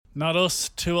Not us,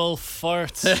 two old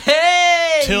farts.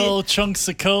 Hey! Two old chunks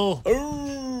of coal.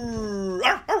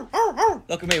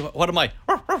 Look at me. What am I?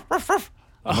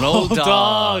 I'm an old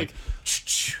dog.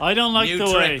 I don't like New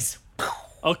the tricks. way.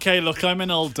 Okay, look, I'm an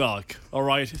old dog. All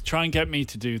right, try and get me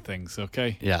to do things,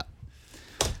 okay? Yeah.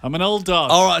 I'm an old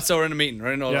dog. All right, so we're in a meeting.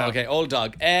 Right? Yeah. Okay, old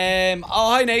dog.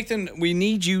 Hi Nathan. We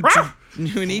need you to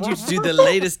do the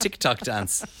latest TikTok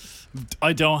dance.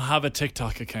 I don't have a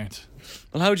TikTok account.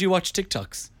 Well, how do you watch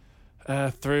TikToks?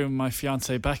 Through my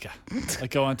fiancée Becca. I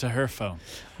go onto her phone.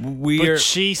 We're But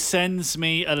she sends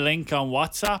me a link on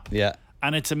WhatsApp. yeah.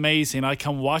 And it's amazing. I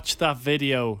can watch that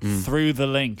video through the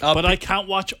link, but I can't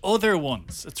watch other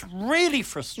ones. It's really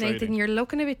frustrating. Nathan, you're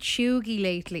looking a bit chuggy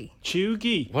lately.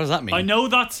 Chuggy. What does that mean? I know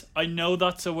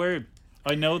that's a word.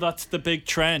 I know that's the big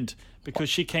trend because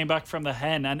she came back from the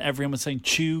hen and everyone was saying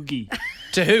chuggy.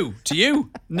 To who? To you?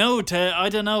 No, I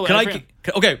don't know. Can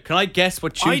I guess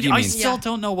what chuggy I means? still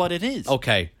don't know what it is.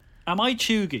 Okay. Am I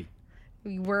chuggy?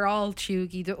 We're all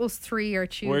chuggy. Us three are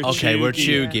chuggy. We're Okay, we're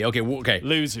chuggy. chuggy. Okay.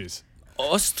 Losers.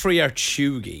 Us three are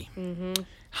chuggy. Mm-hmm.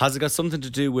 Has it got something to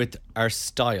do with our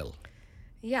style?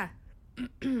 Yeah.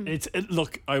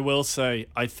 Look, I will say,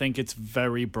 I think it's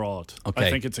very broad. Okay. I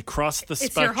think it's across the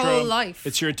spectrum. It's your whole life.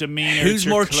 It's your demeanour. Who's it's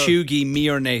your more clothes. chuggy, me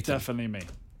or Nathan? Definitely me.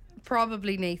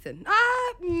 Probably Nathan.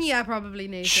 Yeah, probably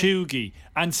Nathan. Chuggy.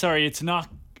 And sorry, it's not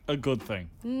a good thing.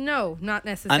 No, not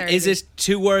necessarily. And is it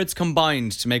two words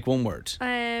combined to make one word?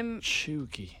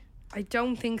 Chuggy. I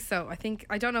don't think so.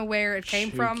 I don't know where it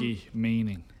came from. Chuggy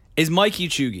meaning. Is Mikey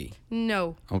chuggy?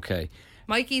 No. Okay.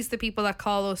 Mikey's the people that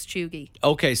call us chuggy.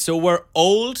 Okay, so we're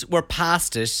old, we're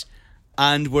past it,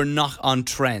 and we're not on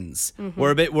trends. Mm-hmm.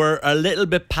 We're a little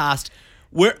bit past.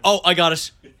 I got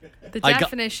it. The I got-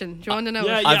 definition. Do you want to know?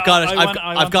 Yeah, it? yeah. I've got it. I I've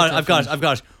want got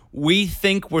the it. We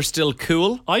think we're still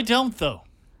cool. I don't, though.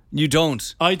 You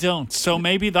don't. I don't. So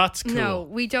maybe that's cool. No,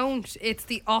 we don't. It's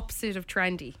the opposite of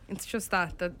trendy. It's just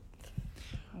that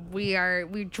we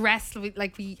dress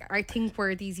like I think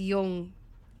we're these young.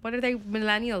 What are they?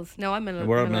 Millennials? No, I'm millennial.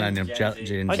 We're a millennium.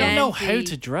 I don't know Gen how Z.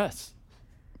 to dress.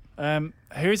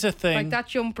 Here's a thing. Like that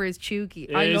jumper is chuggy.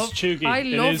 It is chuggy. I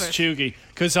love it. Chuggy.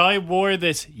 Because I wore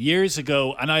this years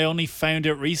ago and I only found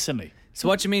it recently. So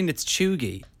what do you mean it's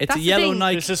chuggy? It's That's a the yellow thing.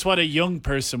 Nike. This is what a young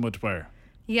person would wear.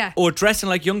 Yeah. Oh, dressing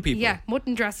like young people. Yeah.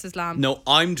 Mutton dressed as lamb. No,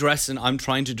 I'm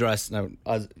trying to dress now.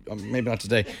 Maybe not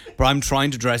today, but I'm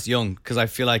trying to dress young because I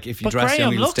feel like if you But dress Graham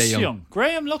young, you'll looks stay young.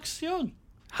 Graham looks young.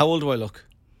 How old do I look?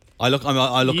 I look like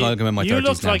I'm in my 30s You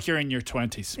look now. like you're in your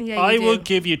 20s. Yeah, you I do. would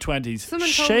give you 20s. Someone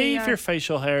told me, Shave your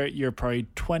facial hair, you're probably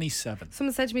 27.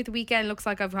 Someone said to me the weekend, looks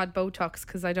like I've had Botox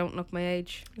because I don't look my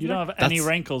age. You don't have any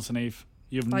wrinkles, Neve.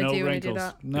 You have I no do, I do wrinkles.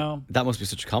 that. No. That must be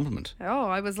such a compliment. Oh,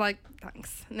 I was like,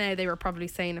 thanks. No, they were probably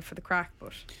saying it for the crack,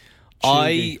 but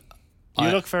You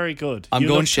look very good. I'm You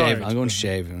going look shaving. tired. I'm going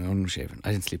shaving.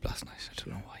 I didn't sleep last night. I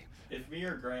don't know why. If me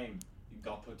or Graham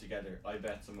got put together, I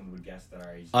bet someone would guess that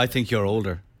our age. I think you're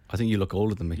older. I think you look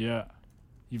older than me. Yeah.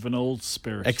 You've an old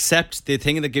spirit. Except the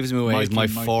thing that gives me away is my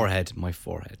Mikey. forehead. My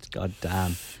forehead. God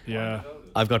damn. Yeah.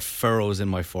 I've got furrows in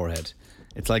my forehead.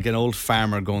 It's like an old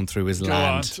farmer going through his Go on.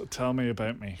 land. Tell me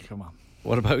about me. Come on.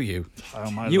 What about you? Oh,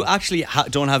 my You lord. actually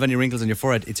don't have any wrinkles on your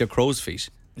forehead. It's your crow's feet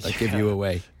that give you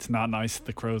away. It's not nice,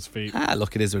 the crow's feet.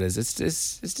 Look, it is what it is.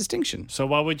 It's distinction. So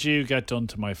what would you get done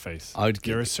to my face? I'd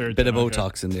You're a get surgeon, a bit of okay.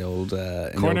 Botox in the old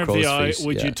Corner of the crow's eye. feet,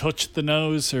 Would yeah. you touch the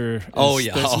nose or? Oh is-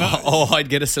 yeah. there's not- I'd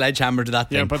get a sledgehammer to that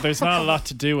thing. Yeah, but there's not a lot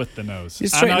to do with the nose. You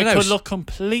And straighten I it could out. look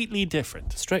completely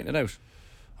different. Straighten it out.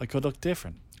 I could look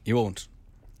different. You won't.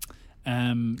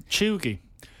 Chuggy.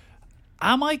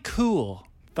 Am I cool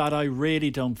that I really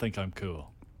don't think I'm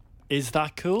cool? Is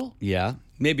that cool? Yeah.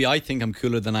 Maybe I think I'm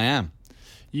cooler than I am.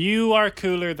 You are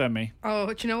cooler than me.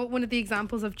 do you know what one of the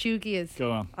examples of chuggy is?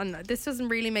 Go on. And this doesn't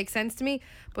really make sense to me,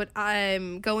 but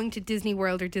I'm going to Disney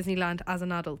World or Disneyland as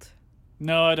an adult.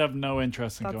 No, I'd have no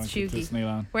interest in That's going chuggy. to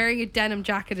Disneyland. Wearing a denim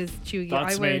jacket is chuggy.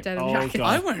 That's I wear me. a denim Oh, jacket.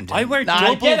 God. I wear Nah,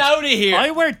 double. get out of here.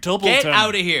 I wear double. Get denim.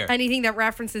 out of here. Anything that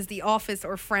references The Office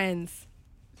or Friends.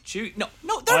 No.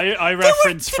 I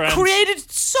reference they're Friends. created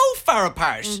so far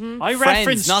apart. I Friends,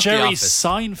 referenced not The Jerry Office.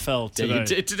 Seinfeld Yeah, today. you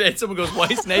did today. Someone goes, why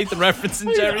is Nathan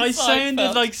referencing Jerry I Seinfeld?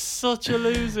 sounded like such a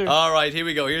loser. All right, here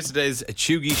we go. Here's today's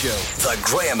Chuggy Show. The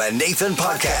Graham and Nathan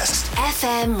Podcast.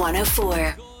 FM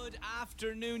 104. Good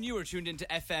afternoon. You are tuned into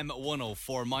FM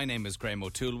 104. My name is Graham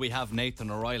O'Toole. We have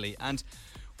Nathan O'Reilly. And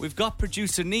we've got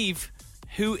producer Neve,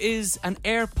 who is an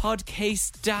AirPod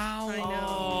case down.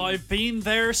 Oh, I've been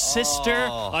there, sister.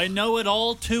 Oh. I know it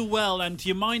all too well. And do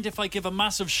you mind if I give a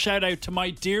massive shout out to my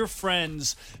dear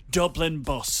friends, Dublin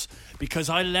Bus? because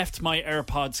I left my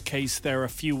AirPods case there a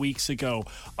few weeks ago.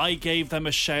 I gave them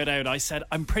a shout out. I said,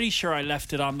 I'm pretty sure I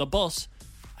left it on the bus.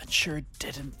 And sure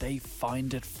didn't they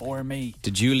find it for me.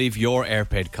 Did you leave your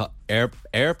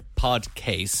AirPod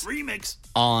case Remix.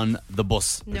 on the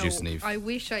bus, No, Producer Neve? I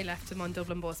wish I left them on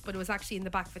Dublin bus, but it was actually in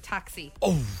the back of a taxi.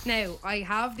 Oh. Now, I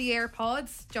have the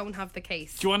AirPods, don't have the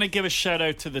case. Do you want to give a shout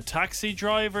out to the taxi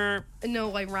driver?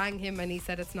 No, I rang him and he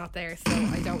said it's not there, so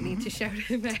I don't need to shout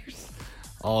him out.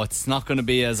 Oh, it's not going to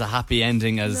be as a happy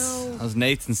ending as No.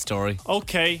 Nathan's story.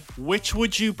 Okay, which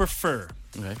would you prefer?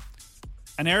 Okay.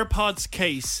 An AirPods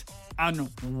case and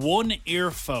one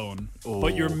earphone,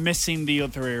 but you're missing the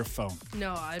other earphone.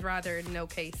 No, I'd rather no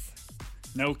case.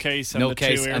 No case and No the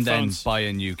case two and then earphones. buy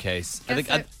a new case. I Guess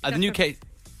think the new case.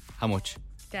 How much?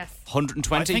 Yes.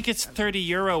 120? I think it's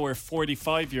 €30 or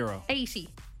 €45. 80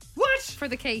 What? for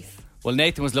the case. Well,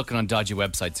 Nathan was looking on dodgy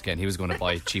websites again. He was going to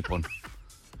buy a cheap one.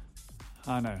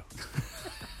 I know.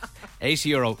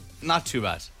 €80. Not too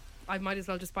bad. I might as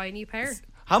well just buy a new pair.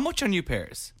 How much are new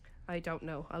pairs? I don't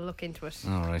know. I'll look into it.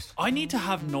 All right. I need to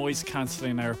have noise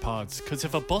cancelling AirPods because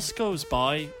if a bus goes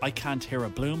by, I can't hear a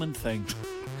blooming thing.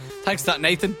 Thanks for that,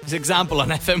 Nathan. His example on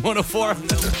FM 104.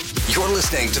 You're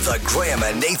listening to the Graham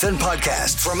and Nathan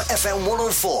podcast from FM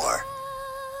 104.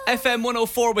 FM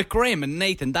 104 with Graham and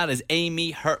Nathan. That is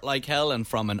Amy Hurt Like Hell, and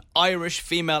from an Irish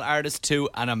female artist to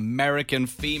an American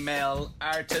female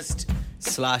artist /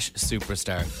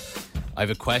 superstar. I have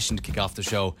a question to kick off the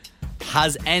show.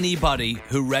 Has anybody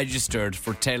who registered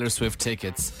for Taylor Swift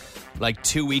tickets like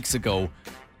 2 weeks ago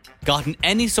gotten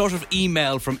any sort of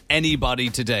email from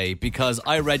anybody today? Because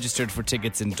I registered for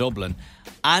tickets in Dublin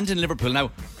and in Liverpool.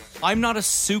 Now, I'm not a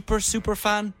super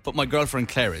fan, but my girlfriend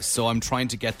Claire is, so I'm trying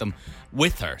to get them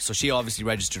with her. So she obviously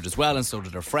registered as well, and so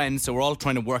did her friends. So we're all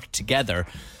trying to work together.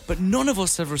 But none of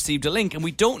us have received a link, and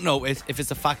we don't know if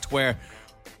it's a fact where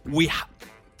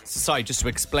sorry, just to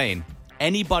explain.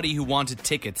 Anybody who wanted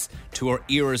tickets to our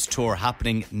Eras tour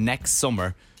happening next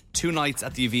summer, 2 nights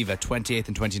at the Aviva, 28th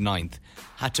and 29th,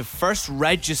 had to first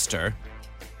register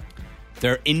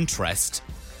their interest,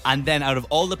 and then out of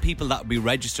all the people that would be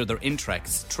registered their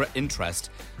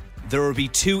interest, there would be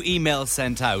 2 emails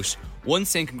sent out. One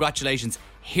saying, congratulations,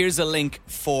 here's a link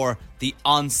for the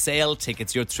on-sale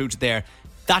tickets. You're through to there.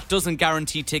 That doesn't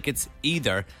guarantee tickets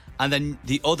either. And then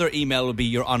the other email will be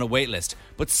you're on a wait list.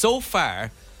 But so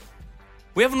far,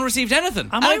 we haven't received anything.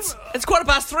 It's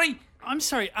 3:15. I'm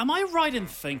sorry, am I right in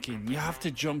thinking you have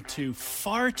to jump to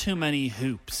far too many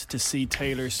hoops to see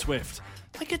Taylor Swift?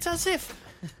 Like, it's as if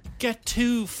get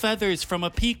 2 feathers from a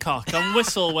peacock and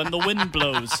whistle when the wind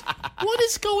blows. What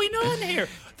is going on here?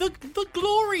 The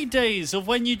glory days of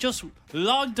when you just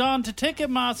logged on to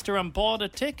Ticketmaster and bought a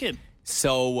ticket.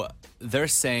 So they're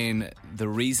saying the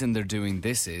reason they're doing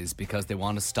this is because they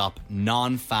want to stop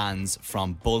non-fans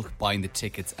from bulk buying the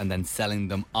tickets and then selling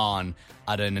them on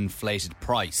at an inflated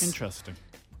price. Interesting.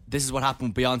 This is what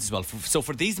happened with Beyonce as well. So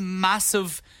for these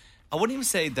massive, I wouldn't even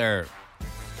say they're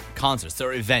concerts,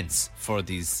 they're events for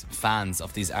these fans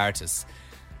of these artists.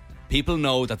 People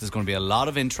know that there's going to be a lot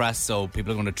of interest, so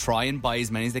people are going to try and buy as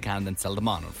many as they can and then sell them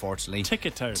on, unfortunately.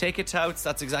 Ticket touts. Ticket touts,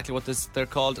 that's exactly what they're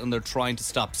called, and they're trying to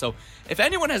stop. So if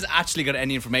anyone has actually got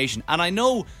any information, and I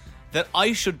know that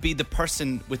I should be the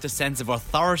person with a sense of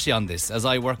authority on this, as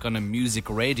I work on a music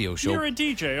radio show. You're a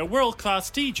DJ, a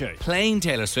world-class DJ. Playing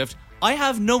Taylor Swift. I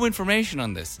have no information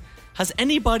on this. Has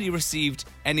anybody received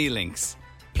any links?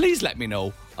 Please let me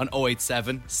know on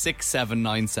 087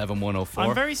 6797 104.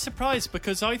 I'm very surprised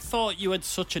because I thought you had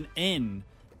such an in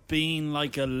being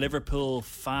like a Liverpool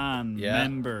fan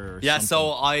member or Yeah, something.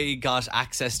 so I got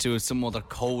access to some other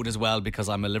code as well because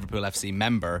I'm a Liverpool FC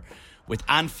member with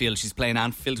Anfield. She's playing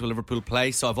Anfield to a Liverpool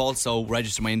play, so I've also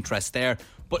registered my interest there,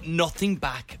 but nothing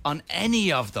back on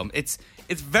any of them. It's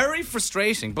very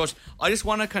frustrating, but I just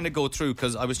want to kind of go through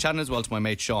because I was chatting as well to my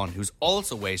mate Sean, who's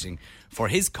also waiting for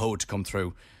his code to come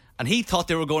through, and he thought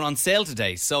they were going on sale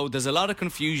today. So there's a lot of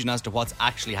confusion as to what's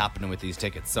actually happening with these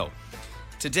tickets. So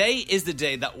today is the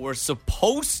day that we're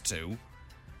supposed to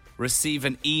receive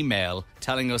an email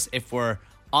telling us if we're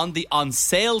on the on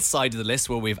sale side of the list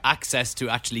where we have access to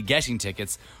actually getting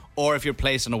tickets, or if you're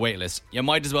placed on a wait list. You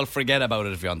might as well forget about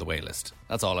it if you're on the wait list.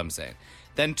 That's all I'm saying.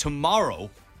 Then tomorrow,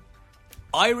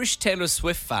 Irish Taylor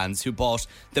Swift fans who bought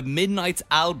the Midnight's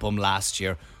album last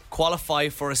year qualify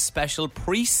for a special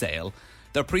pre-sale.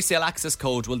 Their pre-sale access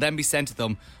code will then be sent to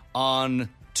them on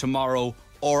tomorrow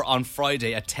or on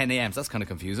Friday at 10 a.m. So that's kind of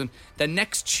confusing. Then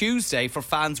next Tuesday, for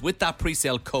fans with that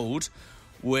pre-sale code,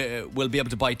 we'll be able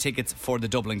to buy tickets for the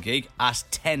Dublin gig at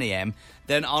 10 a.m.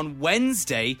 Then on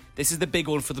Wednesday, this is the big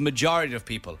one for the majority of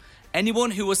people.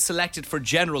 Anyone who was selected for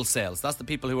general sales, that's the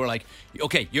people who are like,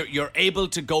 okay, you're able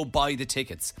to go buy the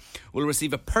tickets, will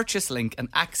receive a purchase link and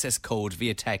access code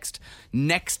via text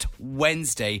next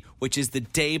Wednesday, which is the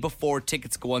day before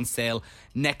tickets go on sale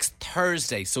next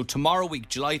Thursday. So tomorrow week,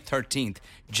 July 13th,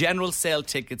 general sale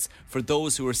tickets for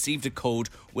those who received a code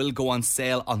will go on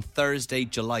sale on Thursday,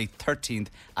 July 13th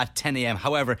at 10 a.m.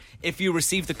 However, if you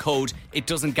receive the code, it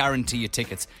doesn't guarantee you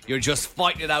tickets. You're just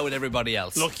fighting it out with everybody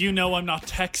else. Look, you know I'm not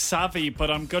tech savvy, but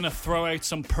I'm going to throw out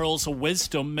some pearls of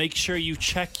wisdom. Make sure you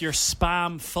check your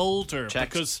spam folder.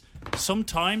 Checked. Because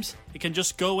sometimes it can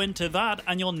just go into that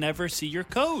and you'll never see your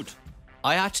code.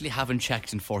 I actually haven't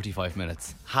checked in 45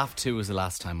 minutes. 2:30 was the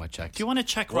last time I checked. Do you want to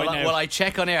check right now? Well, I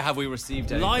check on air. Have we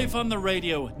received anything? Live on the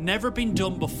radio, never been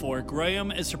done before.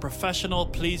 Graham is a professional.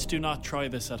 Please do not try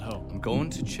this at home. I'm going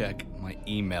to check my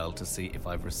email to see if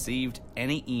I've received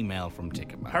any email from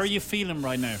Ticketmaster. How are you feeling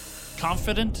right now?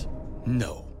 Confident?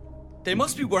 No. They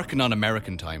must be working on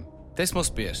American time. This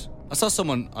must be it. I saw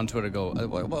someone on Twitter go,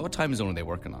 what time zone are they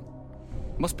working on?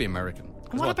 Must be American.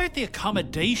 And what about the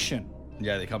accommodation?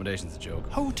 Yeah, the accommodation's a joke.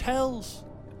 Hotels.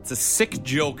 It's a sick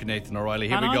joke, Nathan O'Reilly.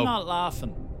 Here And we go. I'm not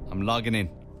laughing. I'm logging in.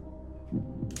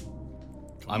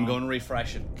 I'm going to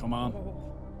refresh it. Come on.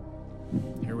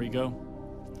 Here we go.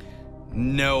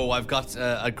 No, I've got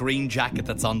a green jacket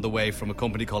that's on the way from a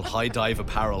company called High Dive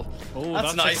Apparel. Oh,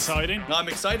 that's nice. exciting. No, I'm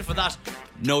excited for that.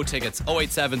 No tickets.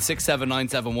 087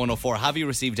 6797 104. Have you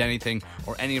received anything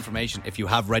or any information if you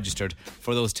have registered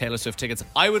for those Taylor Swift tickets?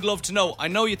 I would love to know. I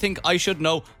know you think I should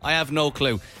know. I have no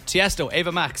clue. Tiesto,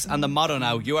 Ava Max and The Motto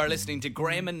Now. You are listening to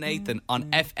Graham and Nathan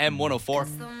on FM 104.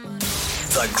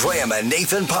 The Graham and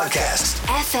Nathan Podcast.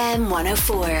 FM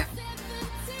 104.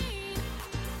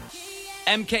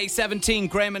 MK17,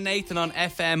 Graham and Nathan on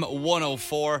FM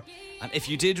 104. And if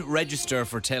you did register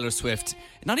for Taylor Swift,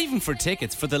 not even for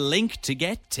tickets, for the link to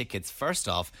get tickets, first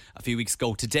off, a few weeks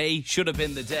ago, today should have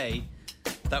been the day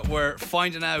that we're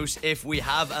finding out if we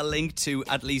have a link to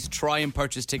at least try and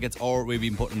purchase tickets or we've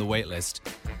been put on the wait list.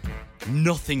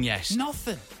 Nothing yet.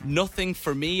 Nothing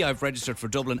for me. I've registered for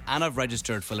Dublin and I've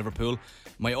registered for Liverpool.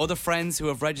 My other friends who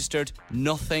have registered,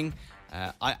 nothing.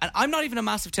 I'm not even a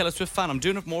massive Taylor Swift fan. I'm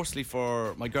doing it mostly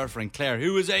for my girlfriend Claire,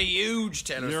 who is a huge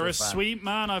Taylor You're Swift fan. a sweet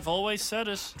man. I've always said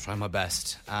it. Try my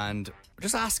best. And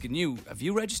just asking you, have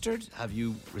you registered? Have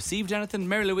you received anything?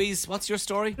 Mary Louise, what's your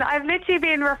story? I've literally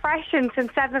been refreshing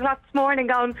since 7 o'clock this morning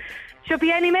going, should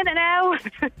be any minute now.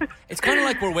 It's kind of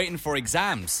like we're waiting for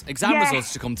exam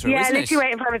results to come through, yeah, isn't it? literally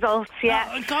waiting for results,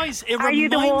 yeah. Guys, it Are you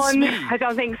the reminds one? me... I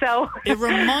don't think so. It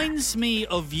reminds me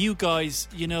of you guys,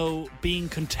 being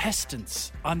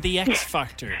contestants on The X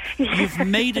Factor. You've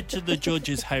made it to the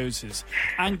judges' houses.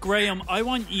 And Graham, I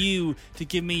want you to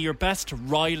give me your best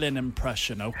Rylan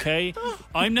impression, okay?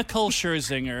 I'm Nicole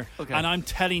Scherzinger, Okay. and I'm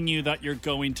telling you that you're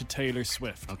going to Taylor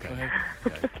Swift. Okay.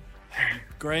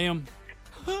 Graham,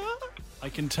 I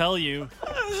can tell you,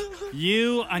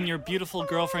 you and your beautiful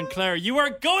girlfriend Claire, you are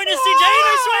going to see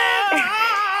Taylor Swift!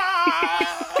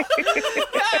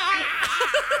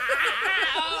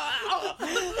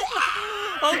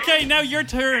 Okay, now your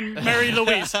turn, Mary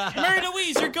Louise. Mary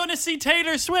Louise, you're going to see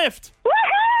Taylor Swift.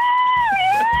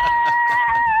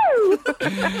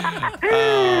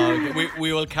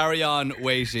 We will carry on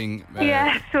waiting.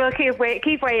 Yes, we'll keep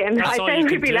waiting. That's I all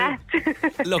think you we'd can be do.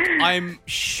 left. Look, I'm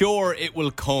sure it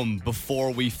will come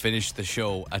before we finish the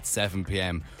show at 7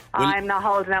 p.m. I'm not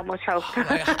holding out much hope. It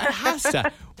has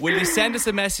to. Will you send us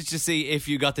a message to see if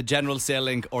you got the general sale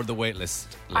link or the waitlist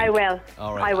link? I will.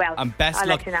 All right. I will. And best I'll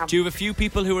luck. let you know. Do you have a few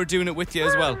people who are doing it with you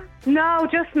as well? No,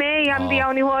 just me. I'm the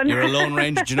only one. You're a lone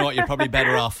ranger. Do you know what? You're probably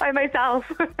better off. By myself.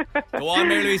 Go on,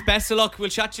 Mary Louise. Best of luck. We'll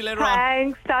chat to you later on.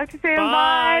 Thanks. Talk to you soon.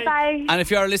 Bye. Bye. Bye. And if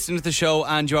you are listening to the show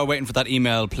and you are waiting for that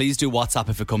email, please do WhatsApp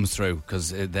if it comes through,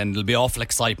 because then there'll be awful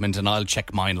excitement and I'll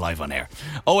check mine live on air.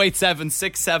 087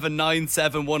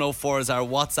 6797 104 is our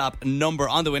WhatsApp number.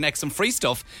 On the way next, some free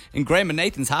stuff in Graham and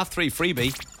Nathan's Half 3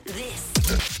 freebie.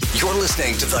 You're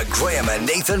listening to the Graham and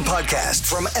Nathan Podcast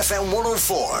from FM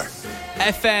 104.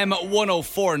 FM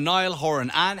 104, Niall Horan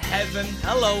and Heaven.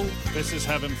 Hello. This is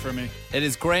heaven for me. It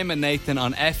is Graham and Nathan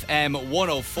on FM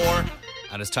 104.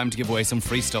 And it's time to give away some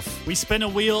free stuff. We spin a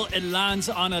wheel, it lands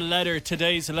on a letter.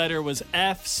 Today's letter was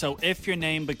F, so if your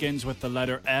name begins with the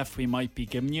letter F, we might be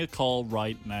giving you a call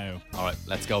right now. All right,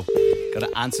 let's go. Got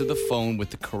to answer the phone with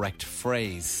the correct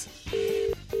phrase.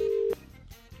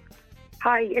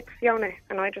 Hi, it's Fiona,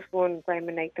 and I just won Graham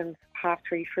and Nathan's Half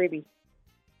 3 freebie.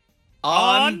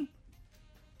 On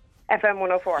FM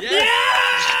 104. We did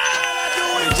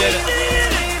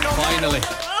it.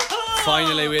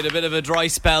 Finally, we had a bit of a dry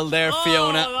spell there,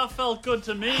 Fiona. Oh, that felt good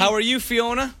to me. How are you,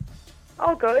 Fiona?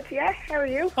 All good, yeah. How are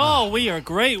you? Oh, we are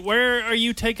great. Where are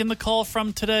you taking the call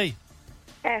from today?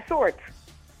 Swords.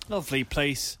 Lovely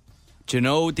place. Do you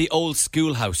know the old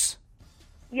schoolhouse?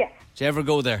 Yes, Do you ever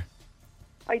go there?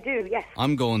 I do, yes.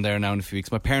 I'm going there now in a few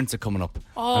weeks. My parents are coming up.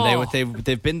 Oh. And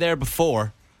they've been there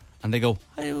before. And they go,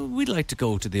 hey, we'd like to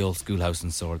go to the old schoolhouse in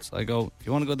Swords. I go, if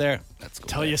you want to go there, let's go.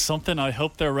 Tell there. you something, I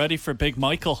hope they're ready for Big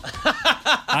Michael.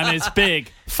 And his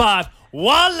big, fat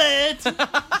wallet. Do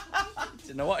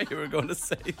you know what you were going to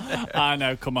say there?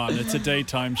 No, come on. It's a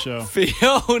daytime show.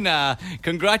 Fiona,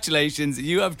 congratulations.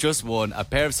 You have just won a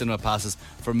pair of cinema passes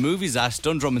for Movies at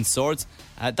Dundrum Swords.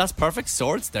 That's perfect.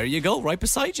 Swords, there you go, right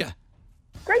beside you.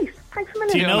 Great, thanks a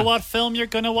million. Do you know what film you're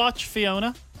going to watch,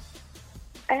 Fiona?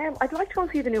 I'd like to go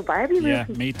and see the new Barbie movie. Yeah,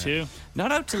 me too.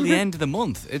 Not out till the end of the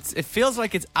month. It feels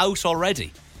like it's out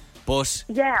already. But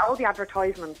Yeah, all the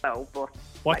advertisements though, but...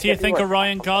 What do you think of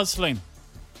Ryan Gosling?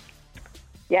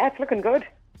 Yeah, it's looking good.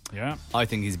 Yeah. I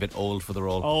think he's a bit old for the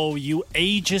role. Oh, you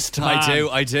ageist man.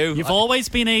 I do. You've always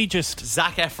been ageist.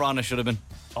 Zac Efron, I should have been.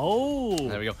 Oh.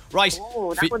 There we go. Right.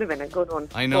 Oh, that would have been a good one.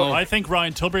 I know. I think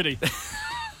Ryan Tuberty.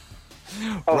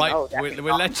 Oh, Right, no, definitely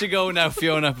we'll not. let you go now,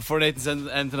 Fiona, before Nathan says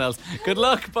anything else. Good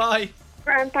luck, bye.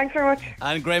 Graham, thanks very much.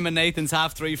 And Graham and Nathan's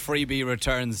Half 3 freebie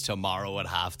returns tomorrow at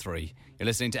 3:30. You're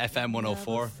listening to FM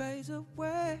 104.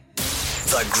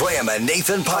 The Graham and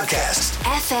Nathan Podcast.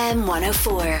 FM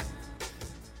 104.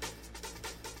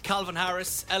 Calvin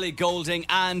Harris, Ellie Goulding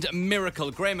and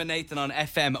Miracle. Graham and Nathan on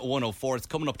FM 104. It's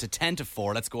coming up to 10 to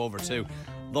 4. Let's go over to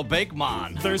the big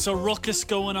man. There's a ruckus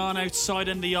going on outside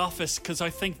in the office because I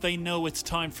think they know it's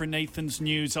time for Nathan's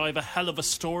news. I have a hell of a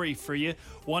story for you.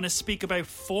 Want to speak about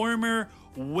former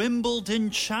Wimbledon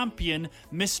champion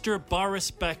Mr.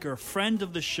 Boris Becker, friend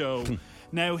of the show.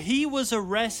 Now, he was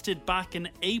arrested back in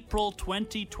April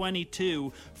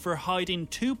 2022 for hiding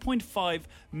 £2.5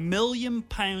 million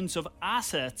of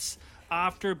assets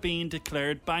after being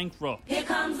declared bankrupt. Here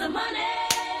comes the money.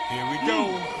 Here we go.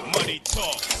 Money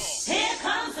talk. Here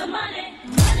comes the money.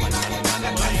 You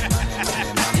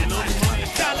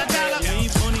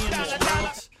need money in this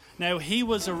world. Now, he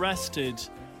was arrested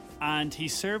and he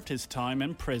served his time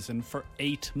in prison for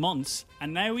 8 months,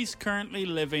 and now he's currently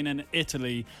living in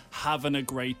Italy having a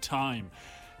great time.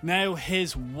 Now,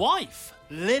 his wife,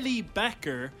 Lily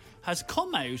Becker, has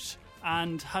come out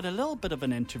and had a little bit of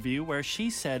an interview where she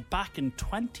said back in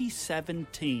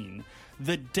 2017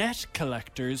 the debt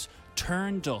collectors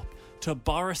turned up to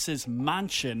Boris's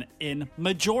mansion in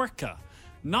Majorca,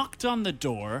 knocked on the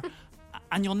door,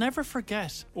 and you'll never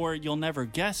forget, or you'll never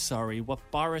guess, what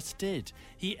Boris did.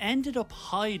 He ended up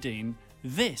hiding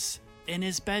this in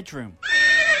his bedroom.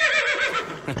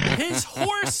 His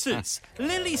horses.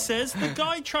 Lily says the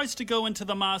guy tries to go into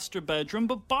the master bedroom,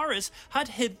 but Boris had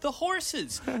hid the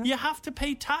horses. You have to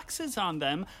pay taxes on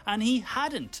them, and he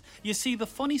hadn't. You see, the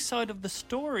funny side of the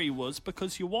story was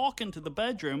because you walk into the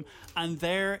bedroom and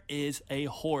there is a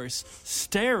horse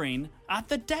staring at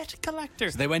the debt collector.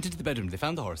 So they went into the bedroom. They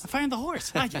found the horse. I found the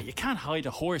horse. Yeah, you can't hide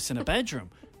a horse in a bedroom.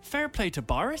 Fair play to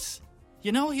Boris.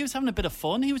 You know, he was having a bit of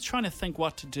fun. He was trying to think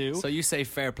what to do. So you say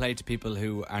fair play to people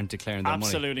who aren't declaring their money?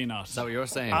 Absolutely not. Is that what you're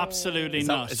saying? Absolutely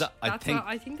not. I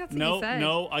think that's what No, you said.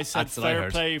 no, I said That's what I fair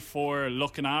heard. play for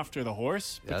looking after the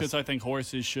horse, Yes. because I think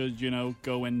horses should,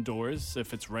 go indoors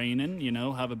if it's raining,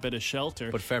 have a bit of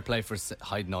shelter. But fair play for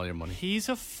hiding all your money. He's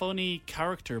a funny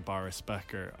character, Boris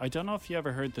Becker. I don't know if you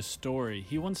ever heard the story.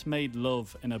 He once made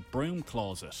love in a broom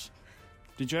closet.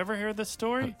 Did you ever hear this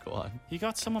story? Go on. He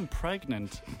got someone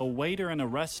pregnant, a waiter in a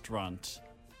restaurant.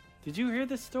 Did you hear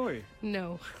this story?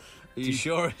 No. Are you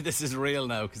sure this is real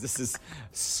now? Because this is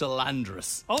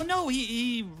slanderous. Oh no,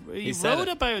 he said wrote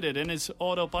it. about it in his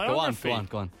autobiography.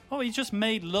 Go on. Oh, he just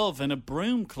made love in a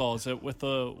broom closet with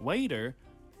a waiter,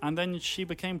 and then she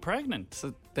became pregnant.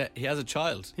 So he has a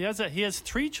child He has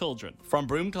 3 children. from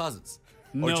broom closets?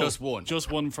 No, Or just one?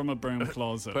 Just one from a broom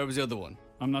closet. Where was the other one?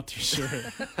 I'm not too sure.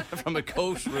 From a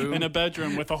coat room. In a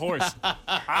bedroom with a horse.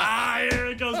 Here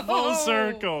it goes full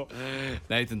circle.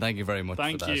 Nathan, thank you very much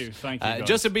Thank for that. you, guys.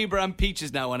 Justin Bieber and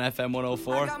Peaches now on FM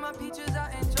 104.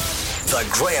 The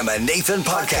Graham and Nathan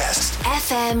Podcast.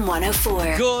 FM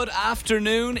 104. Good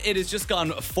afternoon. It is just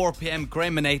gone 4 p.m.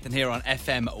 Graham and Nathan here on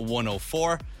FM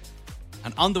 104.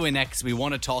 And on the way next, we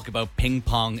want to talk about Ping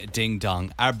Pong Ding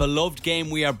Dong, our beloved game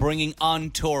we are bringing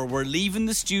on tour. We're leaving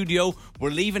the studio,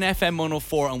 we're leaving FM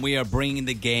 104, and we are bringing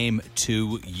the game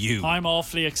to you. I'm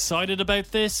awfully excited about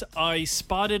this. I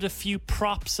spotted a few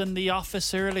props in the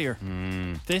office earlier.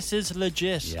 This is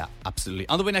legit. Yeah, absolutely.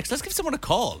 On the way next, let's give someone a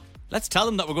call. Let's tell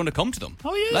them that we're going to come to them.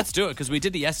 Oh, yeah. Let's do it, because we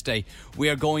did it yesterday. We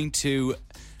are going to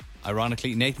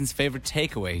Ironically, Nathan's favourite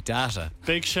takeaway, data.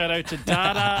 Big shout out to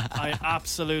Dada. I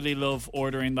absolutely love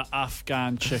ordering the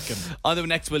Afghan chicken. On the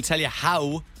next, we'll tell you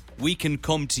how we can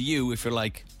come to you if you're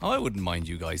like, oh, I wouldn't mind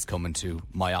you guys coming to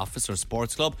my office or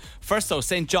sports club. First, though,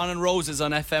 St. John and Roses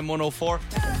on FM 104.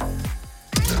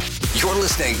 You're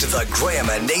listening to the Graham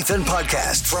and Nathan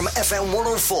podcast from FM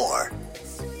 104.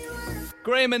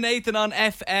 Graham and Nathan on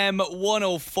FM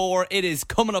 104. It is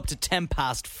coming up to 10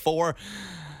 past 4.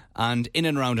 And in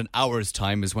and around an hour's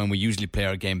time is when we usually play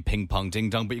our game Ping Pong Ding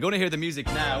Dong. But you're going to hear the music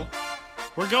now.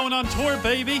 We're going on tour,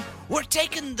 baby. We're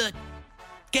taking the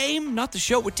game, not the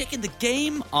show. We're taking the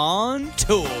game on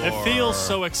tour. It feels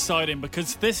so exciting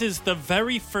because this is the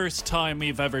very first time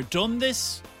we've ever done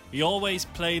this. We always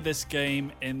play this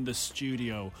game in the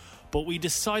studio. But we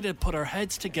decided to put our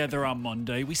heads together on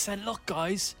Monday. We said, look,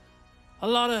 guys, a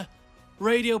lot of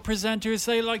radio presenters,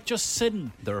 they like just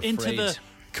sitting into the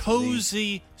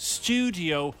cozy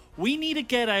studio. We need to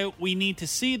get out. We need to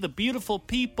see the beautiful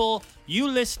people. You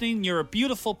listening, you're a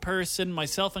beautiful person.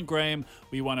 Myself and Graham,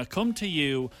 we want to come to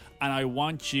you, and I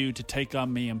want you to take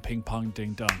on me in Ping Pong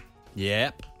Ding Dong.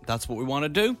 Yep, that's what we want to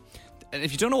do. And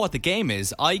if you don't know what the game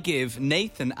is, I give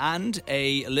Nathan and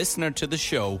a listener to the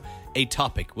show a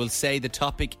topic. We'll say the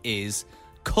topic is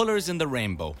colours in the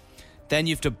rainbow. Then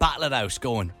you have to battle it out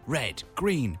going red,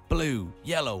 green, blue,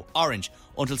 yellow, orange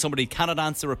until somebody cannot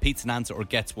answer, repeats an answer or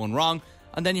gets one wrong.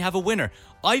 And then you have a winner.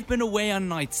 I've been away on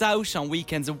nights out, on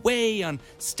weekends away, on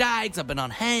stags, I've been on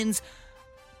hens.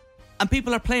 And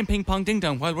people are playing Ping Pong Ding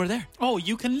Dong while we're there. Oh,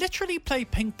 you can literally play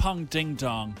Ping Pong Ding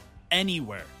Dong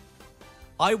anywhere.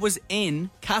 I was in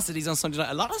Cassidy's on Sunday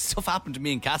night. A lot of stuff happened to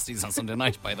me in Cassidy's on Sunday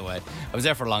night, by the way. I was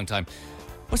there for a long time.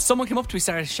 But someone came up to me,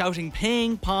 started shouting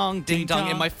Ping Pong Ding Dong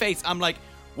in my face. I'm like,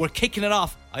 we're kicking it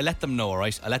off. I let them know, all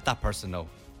right? I let that person know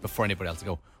before anybody else. I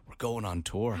go, we're going on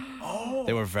tour. Oh.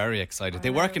 They were very excited. They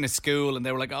work in a school and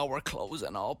they were like, oh, we're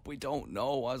closing up. We don't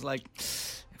know. I was like,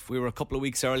 if we were a couple of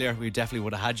weeks earlier, we definitely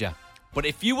would have had you. But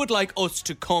if you would like us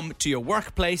to come to your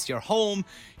workplace, your home,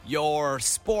 your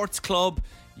sports club,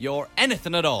 your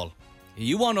anything at all,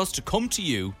 you want us to come to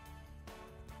you,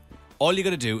 all you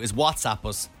got to do is WhatsApp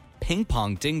us Ping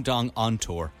Pong Ding Dong on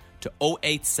tour to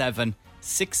 087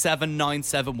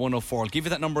 6797 104. I'll give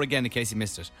you that number again in case you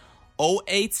missed it.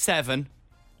 087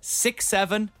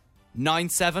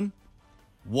 6797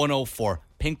 104.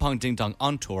 Ping Pong Ding Dong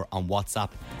on tour on WhatsApp.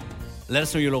 Let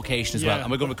us know your location as well.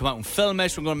 And we're going to come out and film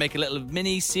it. We're going to make a little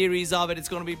mini series of it. It's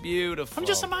going to be beautiful. I'm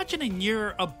just imagining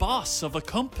you're a boss of a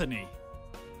company.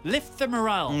 Lift the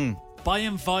morale by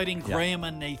inviting Graham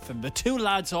and Nathan, the two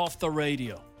lads off the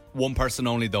radio. One person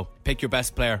only, though. Pick your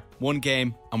best player. One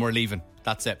game, and we're leaving.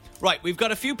 That's it. Right, we've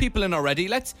got a few people in already.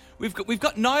 We've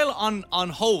got Niall on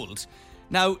hold.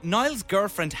 Now, Niall's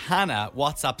girlfriend Hannah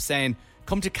WhatsApp saying,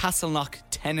 "Come to Castleknock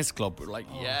Tennis Club." We're like,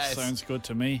 yes, sounds good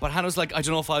to me. But Hannah's like, I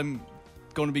don't know if I'm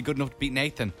going to be good enough to beat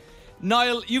Nathan.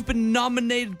 Niall, you've been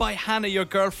nominated by Hannah, your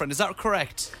girlfriend. Is that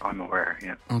correct? I'm aware,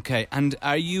 yeah. Okay, and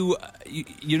are you're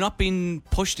not being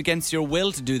pushed against your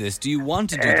will to do this? Do you want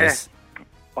to do this?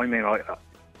 I mean,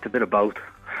 it's a bit of both.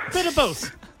 A bit of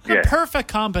both. Yeah. The perfect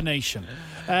combination.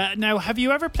 Now, have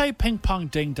you ever played Ping Pong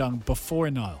Ding Dong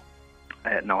before, Niall?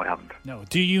 No, I haven't. No.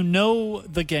 Do you know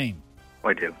the game?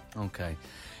 I do. Okay.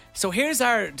 So here's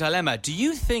our dilemma. Do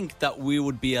you think that we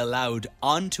would be allowed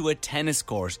onto a tennis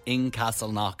court in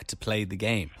Castleknock to play the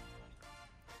game?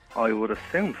 I would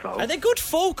assume so. Are they good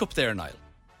folk up there, Niall?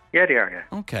 Yeah, they are,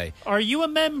 yeah. Okay. Are you a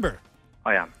member?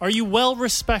 I am. Are you well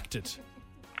respected?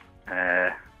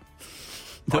 I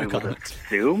would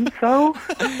assume so.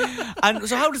 And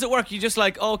so how does it work? You just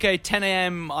like, okay, 10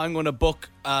 a.m. I'm going to book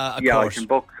a court. Yeah, I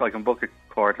can book a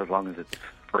court as long as it's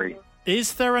free.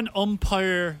 Is there an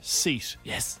umpire seat?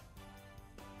 Yes.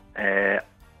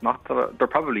 Not that there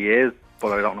probably is,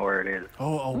 but I don't know where it is.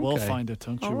 Oh, we'll find it,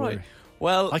 don't you worry. Right.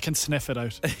 Well, I can sniff it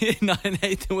out.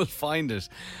 Nathan will find it.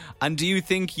 And do you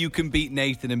think you can beat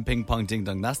Nathan in Ping Pong Ding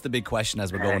Dong? That's the big question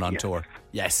as we're going on tour.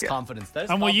 Yes, confidence. There's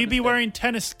and will you be there. wearing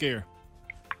tennis gear?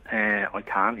 I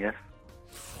can, yes.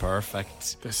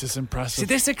 Perfect. This is impressive. See,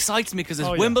 this excites me because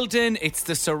it's Wimbledon, it's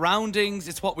the surroundings,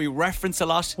 it's what we reference a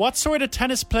lot. What sort of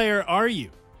tennis player are you?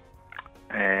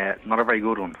 Not a very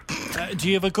good one. Do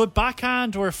you have a good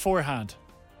backhand or forehand?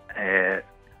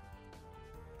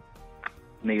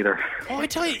 Neither. Oh, I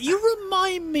tell you, you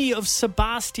remind me of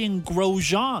Sebastian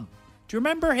Grosjean. Do you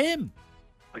remember him?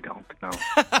 I don't know.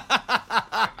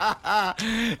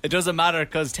 It doesn't matter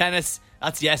because tennis,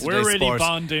 That's yesterday's We're really sport.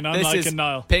 bonding, This unlike is a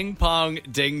Niall. Ping pong,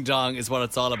 ding dong is what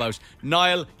it's all about.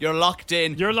 Niall, you're locked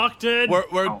in. You're locked in.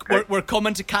 We're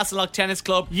coming to Castlelock Tennis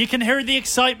Club. You can hear the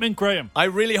excitement, Graham. I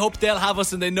really hope they'll have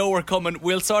us and they know we're coming.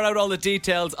 We'll sort out all the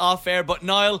details off air. But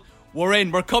Niall, we're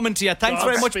in. We're coming to you. Thanks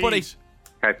very much, Godspeed. buddy.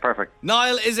 Okay, perfect.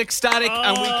 Niall is ecstatic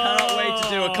and we cannot wait to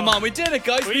do it. Come on, we did it,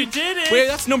 guys. We did it.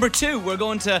 That's number 2. We're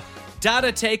going to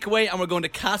Dada Takeaway and we're going to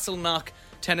Castlelock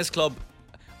Tennis Club.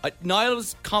 Niall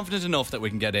was confident enough that we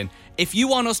can get in. If you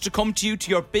want us to come to you, to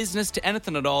your business, to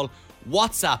anything at all,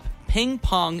 WhatsApp Ping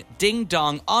Pong Ding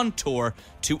Dong on tour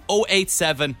to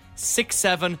 087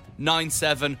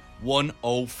 6797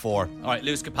 104. All right,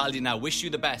 Lewis Capaldi now. Wish you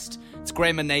the best. It's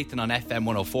Graham and Nathan on FM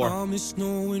 104.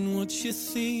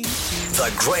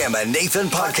 The Graham and Nathan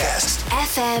Podcast.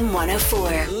 FM 104.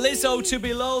 Lizzo to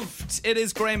be loved. It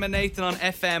is Graham and Nathan on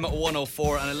FM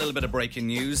 104 and a little bit of breaking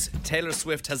news. Taylor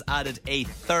Swift has added a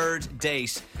third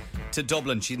date to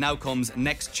Dublin. She now comes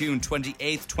next June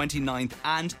 28th, 29th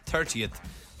and 30th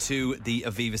to the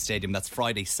Aviva Stadium. That's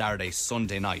Friday, Saturday,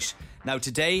 Sunday night. Now,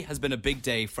 today has been a big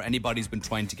day for anybody who's been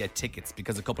trying to get tickets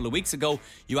because a couple of weeks ago,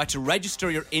 you had to register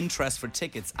your interest for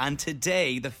tickets. And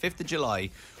today, the 5th of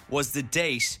July, was the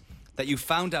date that you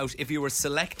found out if you were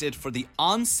selected for the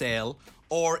on-sale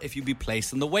or if you'd be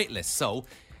placed on the wait list. So,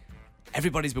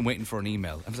 everybody's been waiting for an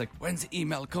email. I was like, when's the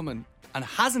email coming? And it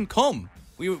hasn't come.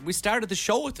 We started the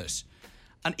show with it.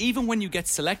 And even when you get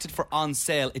selected for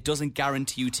on-sale, it doesn't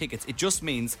guarantee you tickets. It just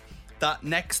means that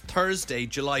next Thursday,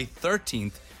 July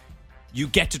 13th, you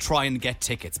get to try and get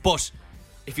tickets. But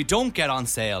if you don't get on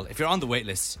sale, if you're on the wait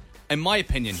list, in my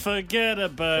opinion, Forget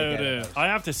about it. I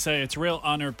have to say, it's a real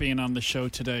honour being on the show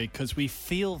today because we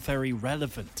feel very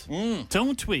relevant,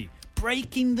 don't we?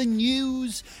 Breaking the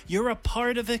news. You're a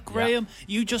part of it, Graham.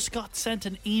 You just got sent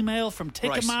an email from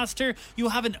Ticketmaster. You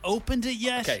haven't opened it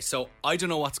yet. Okay, so I don't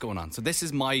know what's going on. So this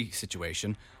is my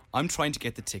situation. I'm trying to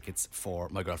get the tickets for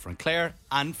my girlfriend Claire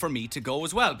and for me to go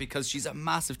as well because she's a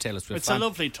massive Taylor Swift It's fan. a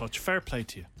lovely touch. Fair play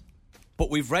to you. But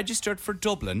we've registered for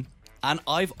Dublin and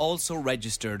I've also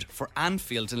registered for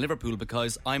Anfield in Liverpool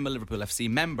because I'm a Liverpool FC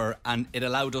member and it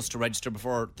allowed us to register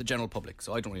before the general public,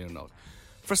 so I don't really know.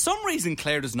 For some reason,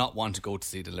 Claire does not want to go to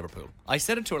see the Liverpool. I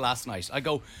said it to her last night. I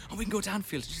go, we can go to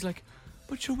Anfield. She's like,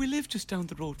 but sure, we live just down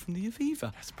the road from the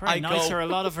Aviva. It's pretty nicer. A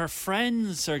lot of her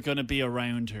friends are going to be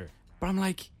around her. But I'm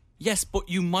like, yes, but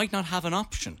you might not have an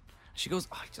option. She goes,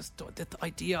 I just don't get the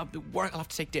idea of the work. I'll have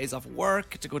to take days off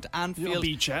work to go to Anfield. You'll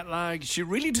be jet lagged. She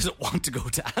really doesn't want to go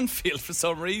to Anfield for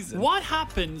some reason. What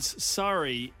happens,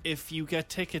 if you get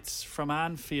tickets from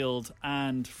Anfield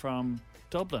and from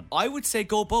Dublin? I would say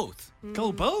go both.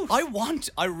 Go both?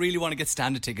 I really want to get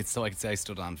standard tickets so I can say I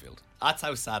stood at Anfield. That's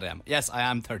how sad I am. Yes, I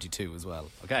am 32 as well.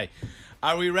 Okay.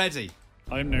 Are we ready?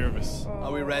 I'm nervous.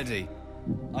 Are we ready?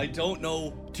 I don't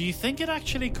know. Do you think it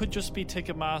actually could just be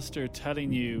Ticketmaster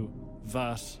telling you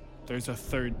that there's a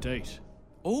third date?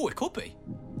 Oh, it could be.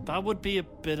 That would be a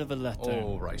bit of a letdown.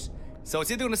 Oh, right. So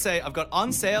it's either going to say I've got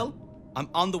on sale, I'm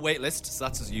on the wait list, so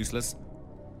that's just useless,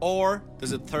 or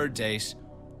there's a third date,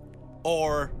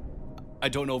 or I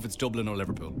don't know if it's Dublin or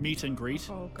Liverpool. Meet and greet.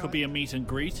 Oh, God. Could be a meet and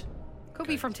greet. Could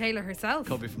be from Taylor herself.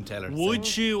 Could be from Taylor.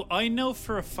 Would you? I know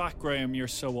for a fact, Graham, you're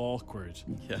so awkward.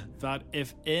 Yeah. That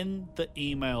if in the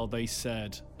email they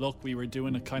said, look, we were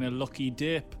doing a kind of lucky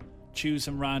dip,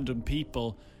 choosing random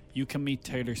people, you can meet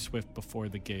Taylor Swift before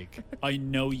the gig. I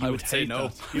know you would say hate no.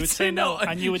 that. You would say no,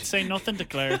 and you would say nothing to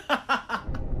Claire.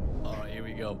 All right, here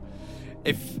we go.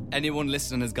 If anyone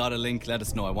listening has got a link, let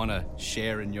us know. I want to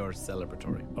share in your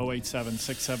celebratory. 087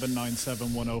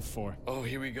 6797 104. Oh,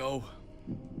 here we go.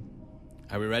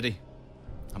 Are we ready?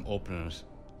 I'm opening it.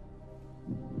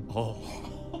 Oh.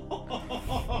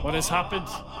 What has happened?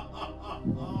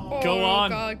 Go Oh, on.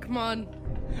 God, come on.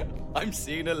 I'm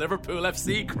seeing a Liverpool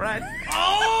FC crowd.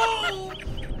 Oh!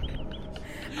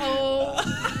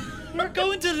 Oh. You're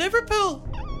going to Liverpool.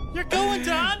 You're going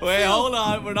to Anfield. Wait, hold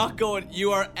on. We're not going.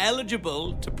 You are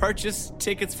eligible to purchase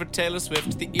tickets for Taylor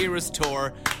Swift, the Eras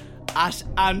Tour, at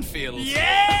Anfield.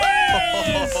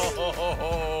 Yes!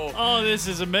 Oh, this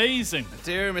is amazing.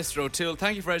 Dear Mr. O'Toole,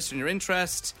 thank you for registering your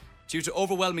interest. Due to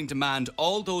overwhelming demand,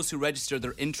 all those who registered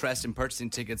their interest in purchasing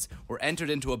tickets were entered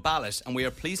into a ballot, and we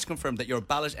are pleased to confirm that your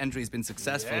ballot entry has been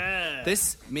successful. Yeah.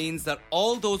 This means that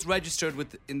all those registered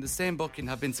in the same booking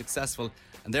have been successful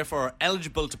and therefore are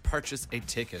eligible to purchase a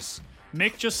ticket.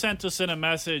 Mick just sent us in a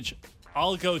message.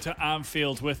 I'll go to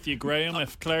Anfield with you, Graham,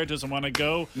 if Claire doesn't want to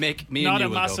go. Mick, me Not and you a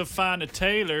will go. massive fan of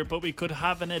Taylor, but we could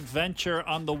have an adventure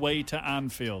on the way to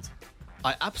Anfield.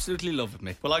 I absolutely love it,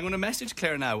 Mick. Well, I'm going to message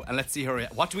Claire now and let's see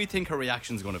what do we think her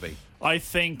reaction is going to be? I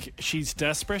think she's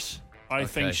desperate. I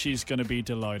think she's going to be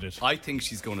delighted. I think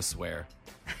she's going to swear.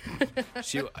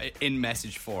 In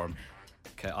message form.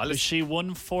 Okay, Is she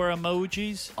 1 for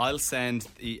emojis? I'll send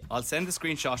the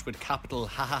screenshot with capital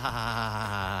ha ha ha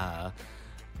ha,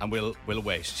 and we'll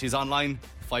wait. She's online.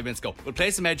 5 minutes ago. We'll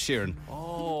play some Ed Sheeran.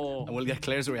 Oh. And we'll get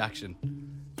Claire's reaction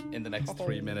in the next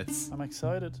 3 minutes. I'm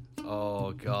excited.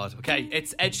 Oh God. Okay,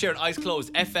 it's Ed Sheeran, eyes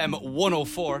closed, FM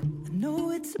 104. I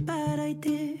know it's a bad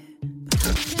idea.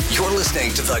 You're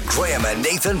listening to the Graham and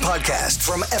Nathan podcast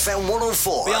from FM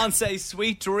 104. Beyonce,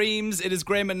 Sweet Dreams. It is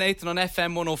Graham and Nathan on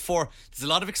FM 104. There's a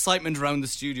lot of excitement around the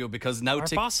studio because now our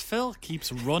boss Phil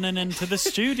keeps running into the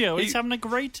studio. He's having a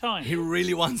great time. He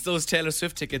really wants those Taylor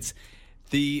Swift tickets.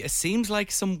 It seems like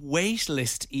some wait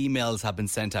list emails have been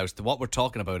sent out. What we're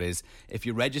talking about is if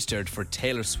you registered for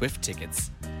Taylor Swift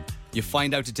tickets, you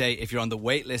find out today if you're on the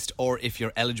wait list or if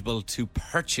you're eligible to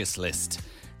purchase list.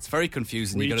 It's very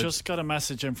confusing. We just got a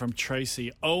message in from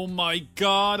Tracy. Oh my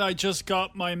God, I just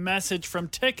got my message from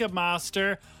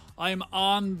Ticketmaster. I'm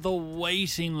on the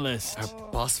waiting list.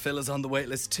 Our boss Phil is on the wait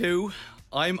list too.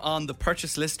 I'm on the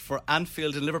purchase list for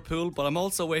Anfield and Liverpool, but I'm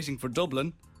also waiting for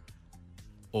Dublin.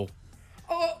 Oh.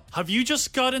 Have you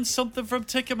just gotten something from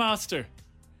Ticketmaster?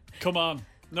 Come on.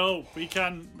 No, we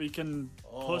can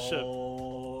push it.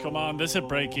 Come on, this is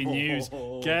breaking news.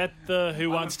 Get the Who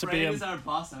Wants to Be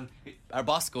Our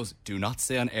boss goes, do not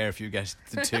stay on air if you get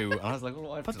to 2. And I was like,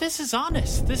 well, but this is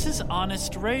honest. This is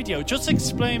honest radio. Just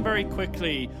explain very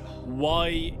quickly why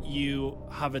you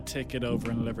have a ticket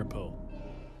over in Liverpool.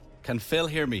 Can Phil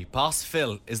hear me? Boss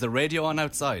Phil, is the radio on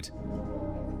outside?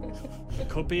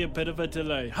 Could be a bit of a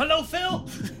delay. Hello, Phil!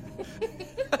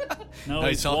 No,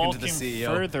 he's talking walking to the CEO.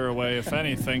 Further away, if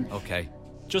anything. Okay.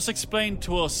 Just explain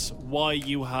to us why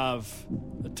you have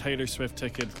a Taylor Swift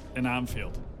ticket in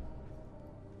Anfield.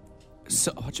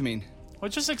 So, what do you mean? Well,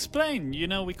 just explain. You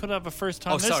know, we could have a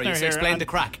first-time listener sorry. here. So explain the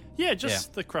crack. Yeah,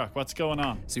 just the crack. What's going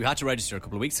on? So you had to register a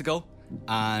couple of weeks ago,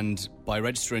 and by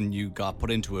registering, you got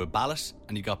put into a ballot,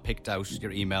 and you got picked out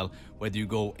your email whether you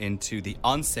go into the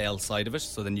on-sale side of it,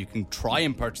 so then you can try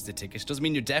and purchase the ticket. Doesn't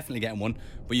mean you're definitely getting one,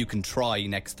 but you can try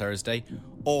next Thursday,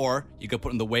 or you get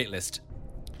put on the wait list.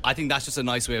 I think that's just a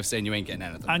nice way of saying you ain't getting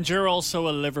anything. And you're also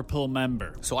a Liverpool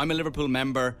member. So I'm a Liverpool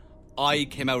member. I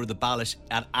came out of the ballot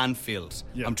at Anfield.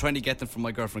 Yeah. I'm trying to get them from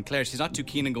my girlfriend Claire. She's not too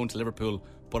keen on going to Liverpool,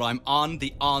 but I'm on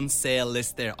the on-sale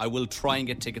list there. I will try and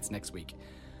get tickets next week.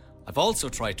 I've also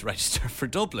tried to register for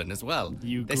Dublin as well.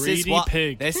 You greedy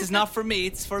pig. This is not for me,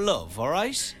 it's for love, all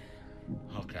right?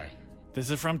 Okay.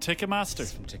 This is from Ticketmaster. This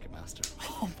is from Ticketmaster.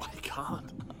 Oh my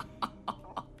God.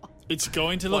 It's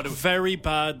going to look very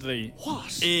badly.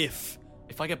 What? If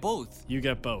I get both? You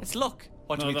get both. It's luck.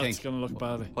 What do we think? That's going to look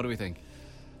badly. What do we think?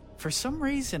 For some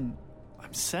reason,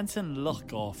 I'm sensing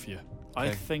luck off you. Okay.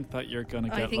 I think that you're going to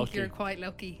get lucky. I think you're quite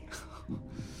lucky.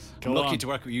 I'm lucky to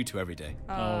work with you two every day.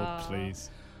 Oh,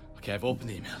 please. Okay, I've opened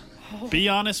the email. Be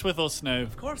honest with us now.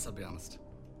 Of course I'll be honest.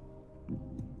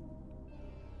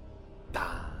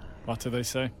 What do they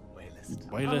say?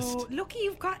 Waylist. Oh, lucky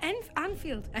you've got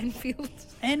Anfield.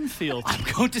 Enfield. I'm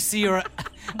going to see her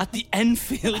at the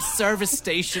Enfield service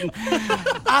station.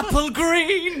 Apple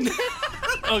Green.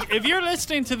 Look, if you're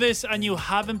listening to this and you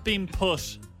haven't been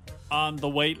put on the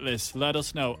wait list, let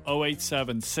us know.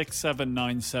 087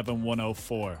 6797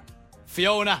 104.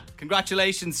 Fiona,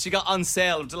 congratulations. She got on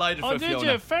sale. I'm delighted for Fiona. Oh,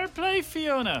 did you? Fair play,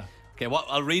 Fiona. Okay,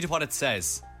 I'll read what it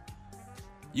says.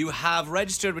 You have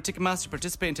registered with Ticketmaster to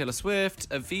participate in Taylor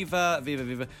Swift,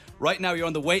 Viva. Right now you're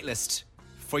on the wait list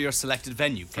for your selected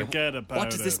venue. Okay, forget about it. What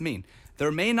does this mean?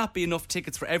 There may not be enough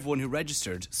tickets for everyone who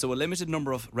registered, so a limited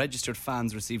number of registered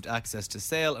fans received access to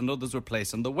sale and others were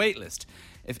placed on the wait list.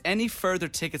 If any further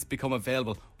tickets become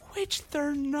available, which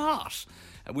they're not,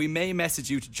 we may message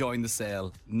you to join the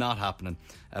sale. Not happening.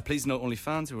 Please note only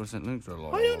fans who were sent links. I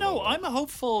don't know. I'm a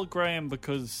hopeful, Graham,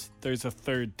 because there's a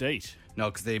third date. No,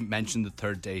 because they mentioned the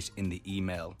third date in the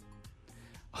email.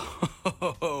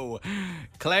 Oh,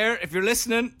 Claire, if you're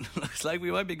listening, looks like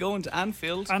we might be going to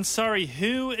Anfield. And sorry,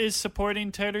 who is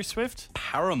supporting Taylor Swift?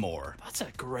 Paramore. That's a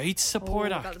great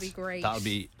support act. That would be great. That would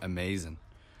be amazing.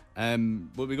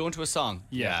 Will we go into a song?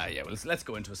 Yeah. Well, let's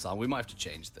go into a song. We might have to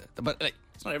change but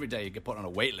it's not every day you get put on a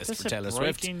wait list for Taylor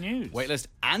Swift. Breaking news. Wait list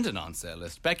and an on-sale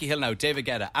list. Becky Hill now, David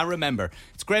Guetta. And remember,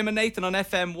 it's Graham and Nathan on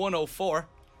FM 104.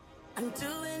 I'm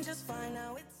doing just fine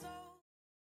now.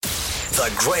 It's The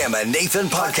Graham and Nathan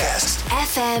Podcast.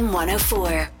 FM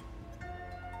 104.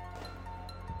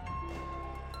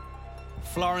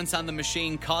 Florence and the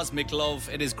Machine, Cosmic Love.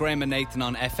 It is Graham and Nathan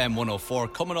on FM 104.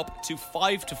 Coming up to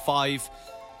 5 to 5.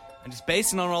 And just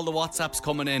based on all the WhatsApps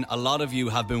coming in, a lot of you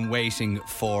have been waiting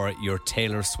for your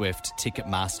Taylor Swift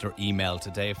Ticketmaster email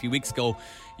today. A few weeks ago,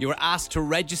 you were asked to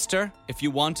register if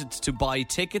you wanted to buy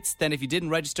tickets. Then if you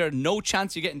didn't register, no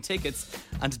chance you're getting tickets.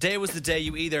 And today was the day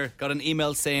you either got an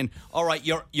email saying, all right,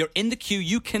 you're in the queue,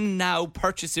 you can now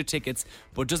purchase your tickets,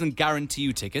 but it doesn't guarantee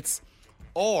you tickets,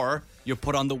 or you're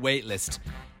put on the wait list.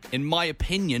 In my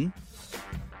opinion,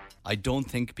 I don't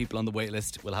think people on the wait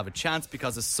list will have a chance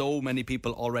because there's so many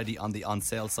people already on the on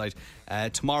sale site.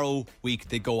 Tomorrow week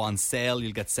they go on sale.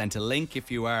 You'll get sent a link if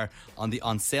you are on the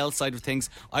on sale side of things.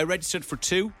 I registered for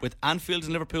 2 with Anfield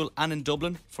in Liverpool and in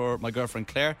Dublin for my girlfriend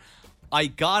Claire. I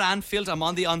got Anfield. I'm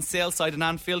on the on sale side in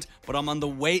Anfield, but I'm on the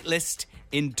wait list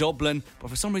in Dublin. But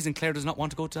for some reason Claire does not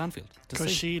want to go to Anfield. Because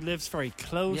she lives very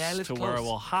close to where it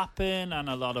will happen, and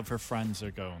a lot of her friends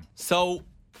are going. So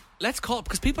let's call it,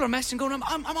 because people are messaging going,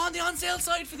 I'm on the on sale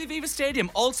side for the Aviva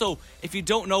Stadium. Also, if you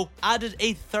don't know, added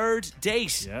a third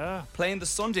date. Yeah. Playing the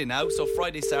Sunday now, so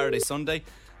Friday, Saturday, Sunday.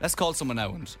 Let's call someone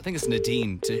now, and I think it's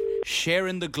Nadine, to share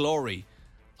in the glory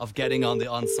of getting on the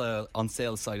on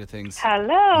sale side of things.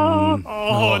 Hello.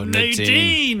 Oh,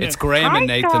 Nadine. It's Graham and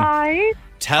Nathan. Guys.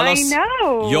 Tell us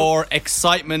know. your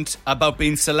excitement about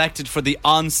being selected for the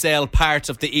on sale part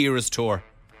of the Eras Tour.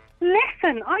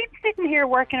 Listen, I'm sitting here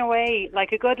working away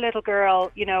like a good little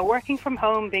girl, you know, working from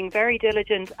home, being very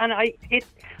diligent, and I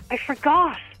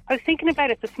forgot. I was thinking about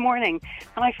it this morning,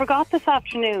 and I forgot this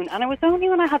afternoon, and it was only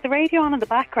when I had the radio on in the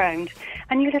background,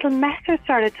 and you little messer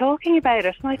started talking about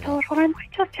it, and I thought, well, I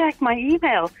might just check my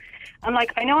email. And,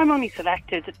 like, I know I'm only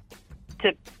selected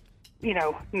to, you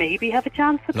know, maybe have a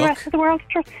chance at the rest of the world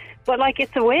tour, but, like,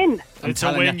 it's a win. It's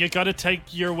a win. You got to take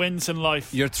your wins in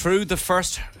life. You're through the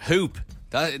first hoop.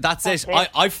 That's it.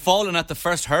 I've fallen at the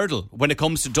first hurdle when it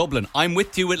comes to Dublin. I'm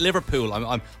with you at Liverpool.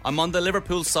 I'm on the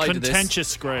Liverpool side of this.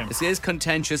 Contentious, Graham. This is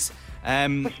contentious.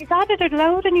 But she's added a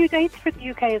load of new dates for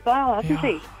the UK as well, hasn't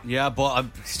she? Yeah, but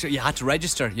you had to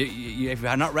register. You, if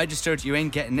you're not registered, you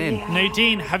ain't getting in. Yeah.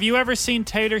 Nadine, have you ever seen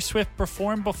Taylor Swift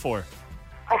perform before?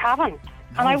 I haven't.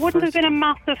 And I wouldn't have been a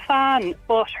massive fan,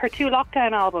 but her 2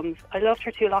 lockdown albums, I loved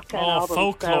her 2 lockdown albums.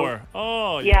 Folklore.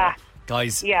 So. Yeah.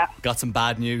 Guys, got some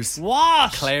bad news.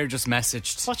 What? Claire just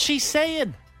messaged. What's she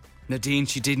saying? Nadine,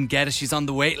 she didn't get it. She's on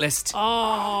the wait list.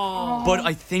 Oh. But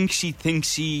I think she thinks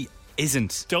she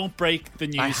isn't. Don't break the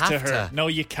news I to have her. to. No,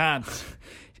 you can't.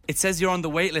 It says you're on the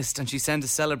wait list, and she sent a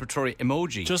celebratory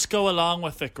emoji. Just go along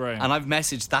with it, Graham. And I've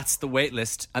messaged, that's the wait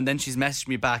list. And then she's messaged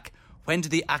me back, when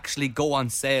did they actually go on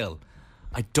sale?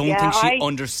 I don't think she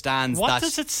understands that. What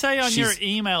does it say on your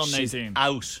email, Nadine?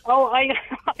 Out. Oh, I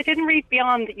didn't read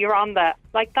beyond you're on that.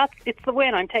 Like, it's the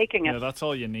win. I'm taking it. Yeah, that's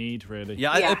all you need, really.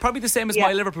 Yeah. Probably the same as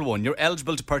my Liverpool one. You're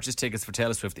eligible to purchase tickets for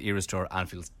Taylor Swift, the Eras Tour,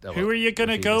 Anfield. Who are you going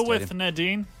to go with,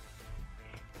 Nadine?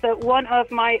 So one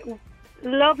of my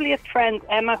loveliest friends,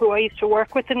 Emma, who I used to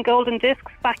work with in Golden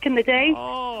Discs back in the day.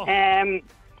 Oh.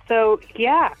 So,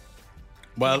 yeah.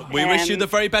 Well, we wish you the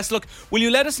very best luck. Will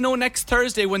you let us know next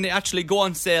Thursday when they actually go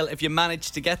on sale if you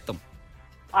manage to get them?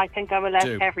 I think I will let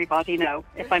everybody know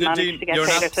if I manage to get Taylor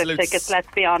Swift tickets, let's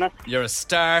be honest. You're a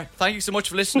star. Thank you so much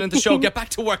for listening to the show. Get back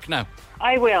to work now.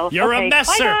 I will. You're a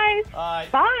messer. Bye, guys. Bye.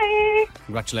 Bye.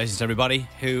 Congratulations to everybody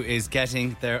who is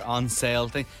getting their on sale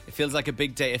thing. It feels like a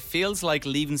big day. It feels like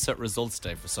Leaving Cert Results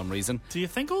Day for some reason. Do you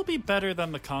think it'll be better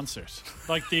than the concert?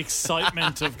 Like the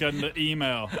excitement of getting the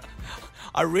email?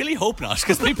 I really hope not,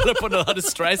 because people are putting a lot of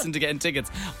stress into getting tickets.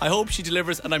 I hope she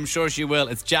delivers, and I'm sure she will.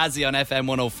 It's Jazzy on FM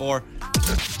 104.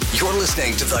 You're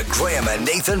listening to the Graham and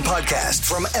Nathan podcast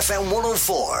from FM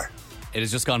 104. It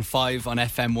has just gone 5 on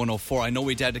FM 104. I know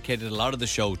we dedicated a lot of the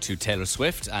show to Taylor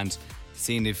Swift and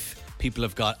seeing if people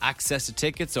have got access to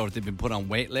tickets or if they've been put on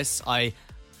wait lists. I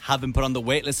have been put on the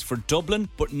wait list for Dublin,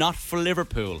 but not for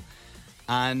Liverpool.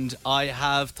 And I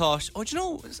have thought, do you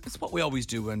know, it's what we always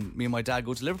do when me and my dad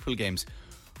go to Liverpool games.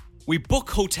 We book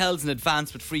hotels in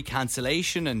advance with free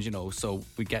cancellation, and so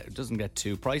it doesn't get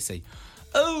too pricey.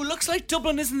 Oh, looks like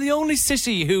Dublin isn't the only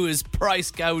city who is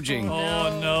price gouging.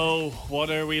 Oh no, what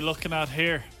are we looking at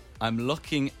here? I'm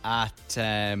looking at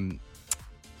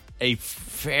a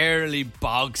fairly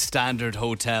bog standard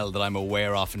hotel that I'm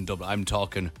aware of in Dublin. I'm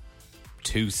talking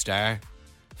 2-star.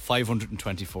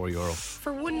 €524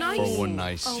 for one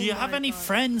night. Do you have any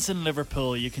friends in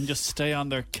Liverpool? You can just stay on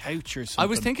their couch or something. I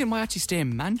was thinking I might actually stay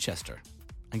in Manchester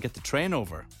and get the train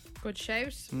over. Good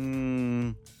shout.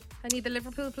 Any of the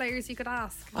Liverpool players you could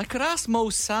ask? I could ask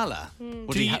Mo Salah.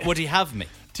 Would he have me?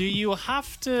 Do you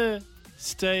have to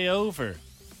stay over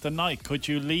the night? Could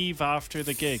you leave after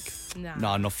the gig?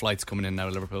 No, enough flights coming in now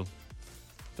to Liverpool.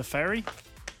 The ferry?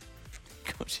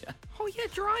 Good, yeah. Oh yeah,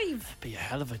 drive. Be a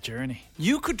hell of a journey.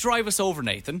 You could drive us over,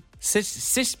 Nathan.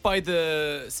 Sit by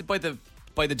the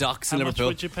docks How in much Liverpool.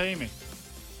 would you pay me?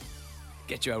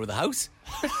 Get you out of the house.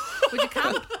 Would you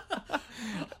camp?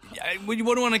 You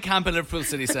wouldn't want to camp in Liverpool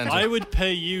city centre. I would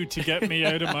pay you to get me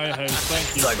out of my house.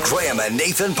 Thank you. The Graham and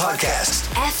Nathan Podcast.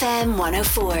 FM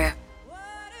 104.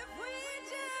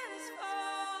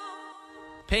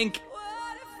 Pink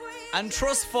and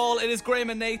Trustfall. It is Graham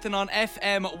and Nathan on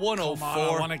FM 104. Come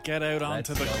on, I want to get out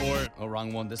onto the court. Oh,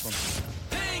 wrong one. This one.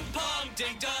 Ping pong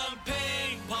ding dong,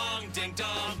 ping pong ding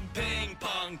dong, ping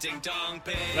pong ding dong,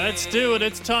 ping. Let's do it.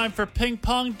 It's time for Ping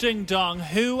Pong Ding Dong.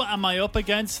 Who am I up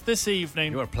against this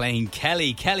evening? You are playing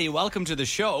Kelly. Kelly, welcome to the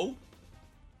show.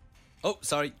 Oh,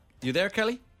 sorry. You there,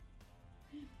 Kelly?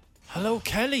 Hello,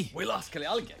 Kelly. We lost Kelly.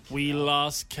 I'll get Kelly. We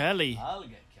lost Kelly. I'll get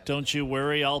Kelly. Don't you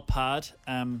worry, I'll pad.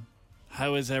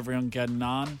 How is everyone getting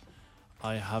on?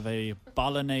 I have a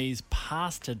bolognese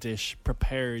pasta dish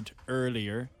prepared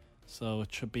earlier, so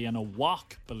it should be in a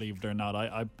wok, believe it or not.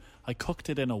 I cooked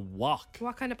it in a wok.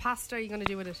 What kind of pasta are you going to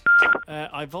do with it?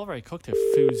 I've already cooked it.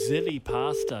 Fusilli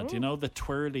pasta. Do you know the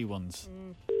twirly ones?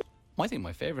 I think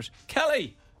my favourite.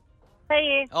 Kelly!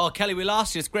 Hey, Oh, Kelly, we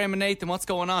lost you. It's Graham and Nathan. What's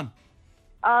going on?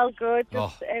 all good.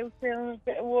 Just out feeling a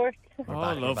bit of work. We're Oh,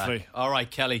 back, we're lovely. back. All right,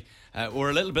 Kelly. We're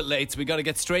a little bit late, so we got to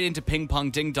get straight into Ping Pong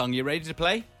Ding Dong. You ready to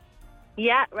play?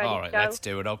 Yeah, ready All to right, go. let's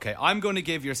do it. Okay, I'm going to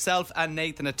give yourself and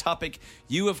Nathan a topic.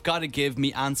 You have got to give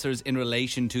me answers in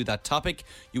relation to that topic.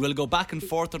 You will go back and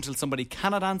forth until somebody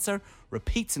cannot answer,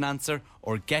 repeats an answer,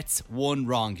 or gets one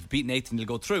wrong. If you beat Nathan, you'll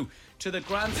go through to the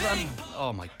Grand Slam.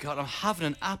 Oh my God, I'm having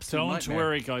an absolute Don't nightmare.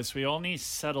 worry, guys. We all need to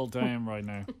settle down right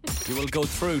now. You will go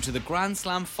through to the Grand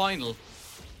Slam final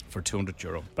for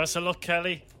 €200. Best of luck,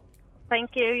 Kelly.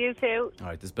 Thank you, you too. All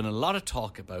right, there's been a lot of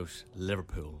talk about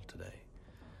Liverpool today.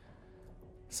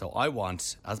 So I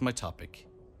want, as my topic,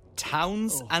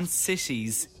 towns and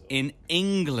cities in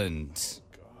England.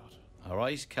 All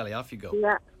right, Kelly, off you go.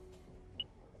 Yeah.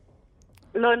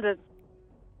 London,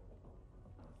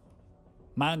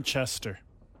 Manchester.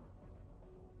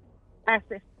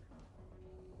 Essex,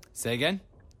 Say again.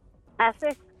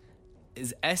 Essex,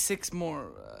 Is Essex more?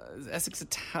 Is Essex a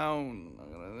town?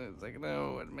 It's like,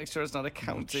 no, make sure it's not a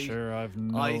county. Sure, I've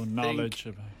no I think- knowledge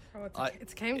about. Oh,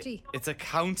 it's a county. It's a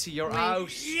county. You're Wait.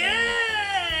 out.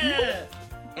 Yeah!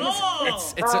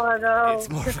 It's Oh, no. It's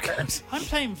more of a county. I'm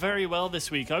playing very well this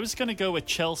week. I was going to go with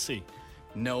Chelsea.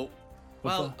 No.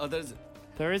 Well, there's.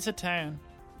 There is a town.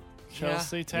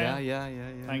 Chelsea town. Yeah.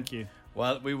 Thank you.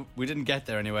 Well, we didn't get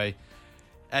there anyway.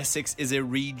 Essex is a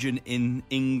region in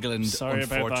England, Sorry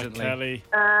about that, unfortunately.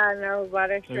 Kelly. no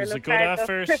bother. It was Sure, a look good hard up.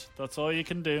 effort. That's all you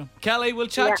can do. Kelly, we'll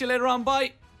chat to you later on.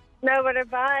 Bye. No bother,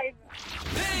 bye.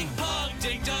 Ping pong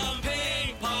ding dong,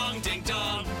 ping pong ding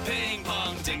dong, ping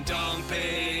pong ding dong,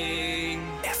 ping.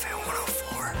 FM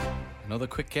 104. Another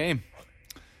quick game.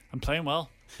 I'm playing well.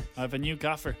 I have a new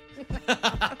gaffer.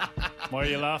 Why are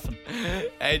you laughing?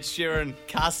 Ed Sheeran,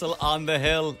 Castle on the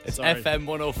Hill. It's Sorry. FM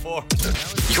 104.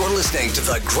 You're listening to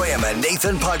the Graham and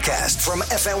Nathan Podcast from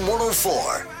FM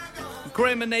 104.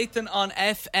 Graham and Nathan on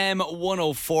FM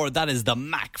 104. That is the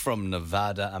Mac from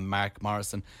Nevada and Mark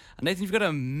Morrison. And Nathan, you've got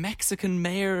a Mexican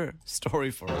mayor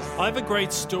story for us. I have a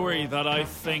great story that I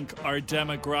think our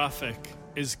demographic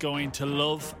is going to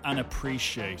love and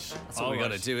appreciate. That's what we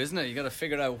got to do, isn't it? You got to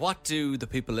figure out, what do the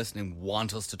people listening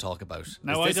want us to talk about?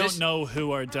 Now, I don't know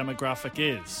who our demographic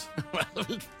is.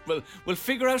 We'll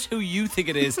figure out who you think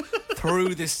it is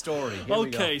through this story. Here we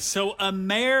go. Okay, so a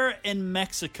mayor in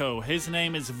Mexico, his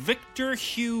name is Victor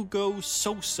Hugo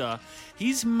Sosa.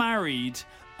 He's married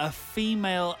a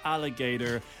female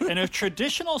alligator in a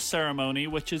traditional ceremony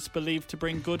which is believed to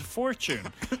bring good fortune.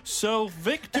 So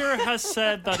Victor has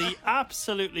said that he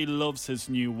absolutely loves his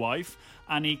new wife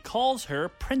and he calls her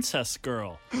Princess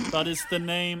Girl. That is the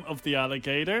name of the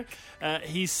alligator.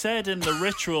 He said in the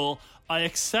ritual, I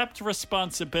accept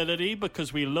responsibility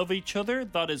because we love each other.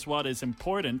 That is what is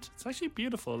important. It's actually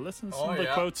beautiful. Listen to some of the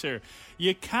quotes here.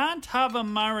 You can't have a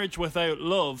marriage without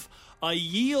love. I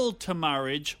yield to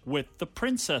marriage with the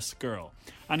Princess Girl.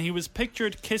 And he was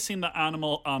pictured kissing the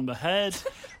animal on the head.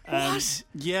 What?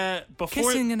 Yeah, before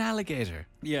Kissing an alligator.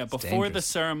 yeah, It's before the dangerous.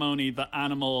 ceremony, the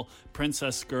animal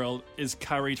Princess Girl is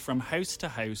carried from house to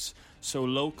house so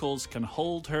locals can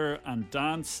hold her and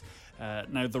dance.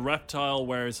 Now, the reptile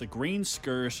wears a green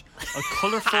skirt, a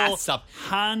colourful Stop.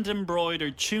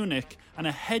 hand-embroidered tunic, and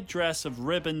a headdress of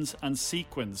ribbons and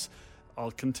sequins.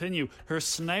 I'll continue. Her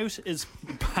snout is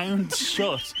bound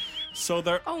shut, so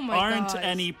there Oh my aren't God.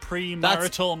 any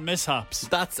premarital mishaps.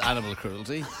 That's animal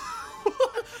cruelty.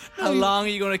 How long are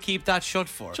you going to keep that shut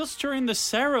for? Just during the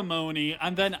ceremony,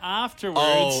 and then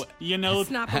afterwards,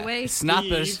 Snap away. Snap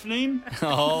the it. evening.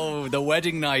 Oh, the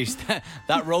wedding night.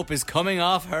 That rope is coming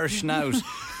off her snout.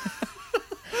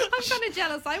 I'm kind of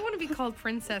jealous. I want to be called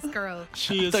Princess Girl.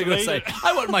 She is They're going to say, later,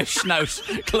 I want my snout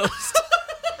closed.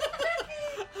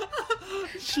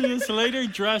 she is later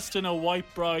dressed in a white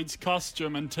bride's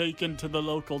costume and taken to the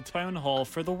local town hall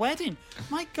for the wedding.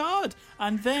 My God.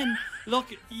 And then,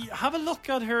 have a look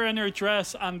at her in her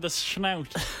dress and the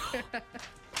snout.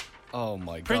 Oh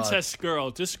my God. Princess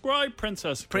Girl. Describe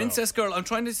Princess Girl. Princess Girl, I'm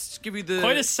trying to give you the...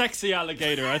 Quite a sexy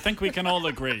alligator. I think we can all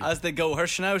agree. As they go, her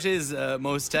snout is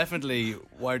most definitely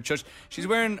wired shut. She's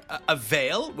wearing a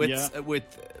veil with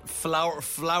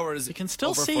flowers. You can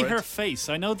still see her face.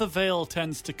 I know the veil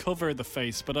tends to cover the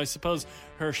face, but I suppose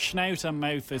her snout and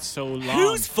mouth is so long.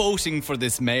 Who's voting for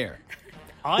this mayor?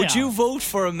 Would you vote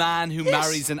for a man who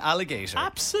marries an alligator?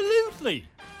 Absolutely.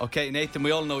 Okay, Nathan,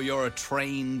 we all know you're a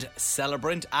trained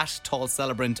celebrant at Tall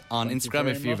Celebrant on Thank you Instagram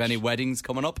very if you have much. any weddings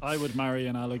coming up. I would marry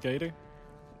an alligator.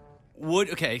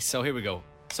 Okay, so here we go.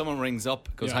 Someone rings up,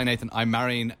 goes, Yeah. Hi Nathan, I'm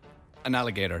marrying an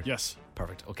alligator. Yes.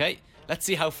 Perfect. Okay, let's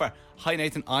see how far. Hi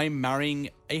Nathan, I'm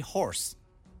marrying a horse.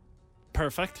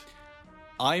 Perfect.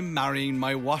 I'm marrying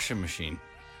my washing machine.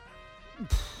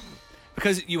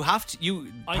 Because you have to,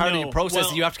 part of your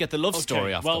process, you have to get the love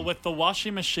story off Well, them. with the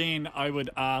washing machine, I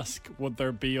would ask, would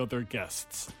there be other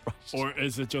guests? Or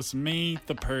is it just me,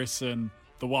 the person,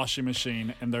 the washing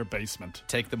machine in their basement?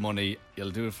 Take the money,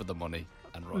 you'll do it for the money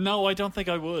and run. No, I don't think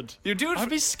I would. You do it I'd for-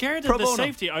 be scared pro of the bono.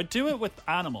 safety. I'd do it with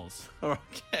animals.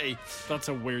 Okay. That's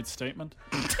a weird statement.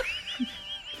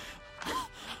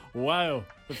 Wow.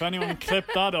 If anyone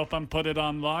clipped that up and put it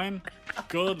online,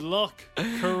 good luck.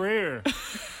 Career.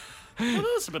 Well,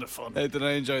 that was a bit of fun. Nathan,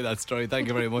 I enjoy that story. Thank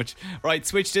you very much. Right,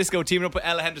 Switch Disco teaming up with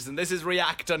Ella Henderson. This is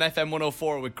React on FM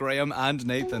 104 with Graham and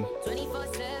Nathan.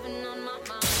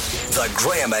 The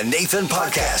Graham and Nathan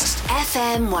Podcast.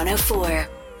 FM 104.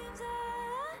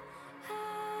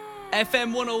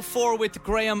 FM 104 with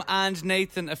Graham and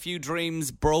Nathan. A few dreams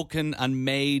broken and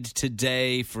made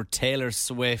today for Taylor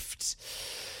Swift.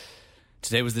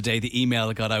 Today was the day the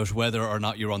email got out whether or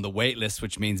not you're on the wait list,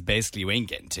 which means basically you ain't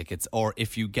getting tickets, or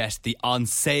if you get the on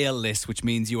sale list, which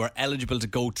means you are eligible to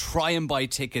go try and buy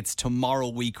tickets tomorrow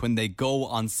week when they go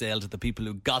on sale. To the people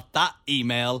who got that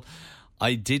email,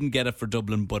 I didn't get it for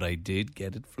Dublin, but I did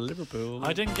get it for Liverpool.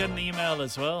 I didn't get an email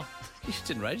as well. You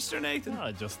didn't register, Nathan.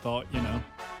 I just thought,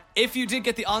 If you did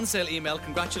get the on-sale email,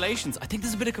 congratulations. I think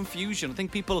there's a bit of confusion. I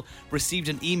think people received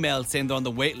an email saying they're on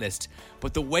the wait list,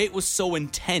 but the wait was so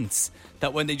intense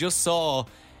that when they just saw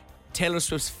Taylor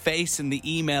Swift's face in the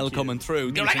email coming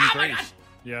through, they're like, oh my God!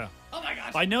 Yeah. Oh my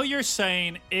God! I know you're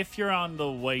saying if you're on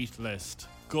the wait list,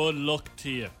 good luck to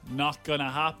you. Not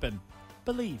gonna happen.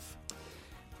 Believe.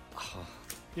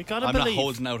 You gotta I'm believe. not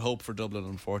holding out hope for Dublin,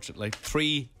 unfortunately.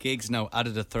 3 gigs now,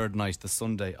 added a third night, the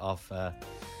Sunday of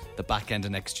the back end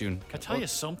of next June. I tell you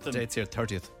something. The date's here,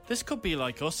 30th. This could be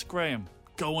like us, Graham,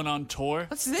 going on tour.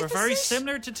 That's We're this very is-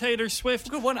 similar to Taylor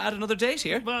Swift. We're going to add another date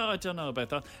here. Well, I don't know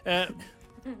about that.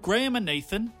 Graham and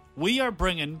Nathan, we are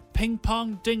bringing Ping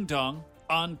Pong Ding Dong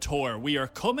on tour. We are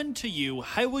coming to you.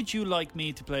 How would you like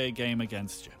me to play a game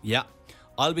against you? Yeah.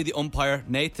 I'll be the umpire.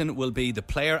 Nathan will be the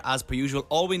player as per usual.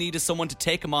 All we need is someone to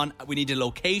take him on. We need a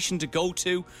location to go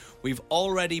to. We've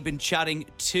already been chatting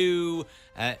to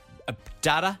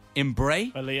Dada in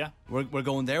Bray. Aaliyah. We're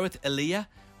going there with Aaliyah.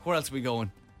 Where else are we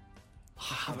going?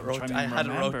 I had it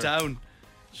wrote down.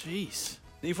 Jeez.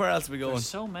 Leave, where else are we going? There's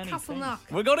so many Castleknock.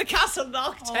 things. We're going to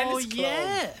Castleknock Oh, Tennis Club.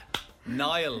 yeah.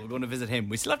 Niall, we're going to visit him.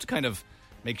 We still have to kind of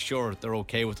make sure they're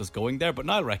okay with us going there, but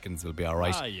Niall reckons we'll be all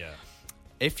right. Ah, yeah.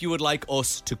 If you would like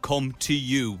us to come to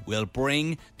you, we'll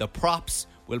bring the props,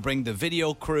 we'll bring the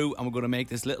video crew, and we're going to make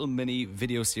this little mini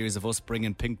video series of us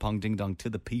bringing Ping Pong Ding Dong to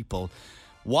the people.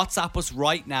 WhatsApp us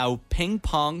right now, Ping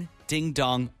Pong Ding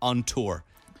Dong on tour.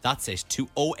 That's it, to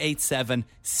 087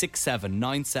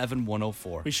 6797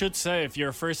 104. We should say, if you're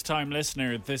a first-time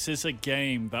listener, this is a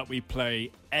game that we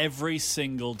play every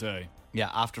single day. Yeah,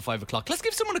 after 5 o'clock. Let's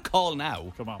give someone a call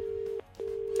now. Come on.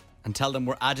 And tell them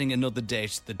we're adding another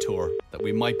date to the tour, that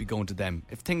we might be going to them,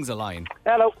 if things align.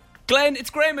 Hello. Glenn,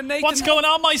 it's Graham and Nathan. What's going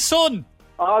on, my son?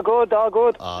 All good, all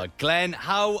good. Glenn,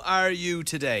 how are you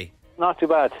today? Not too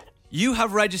bad. You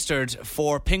have registered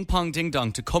for Ping Pong Ding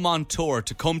Dong to come on tour,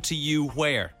 to come to you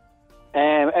where?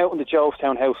 Out in the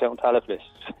Jovestown house out in Taliflis.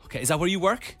 Okay, is that where you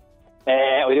work?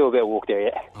 I do a bit of work there,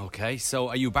 yeah. Okay, so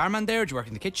are you a barman there? Do you work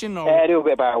in the kitchen? Or? I do a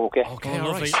bit of bar work, yeah. Okay, Oh,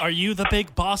 all lovely. right. Are you the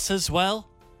big boss as well?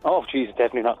 Oh, Jesus,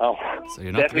 definitely not, no. So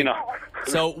you're not Definitely the not.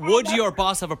 So would your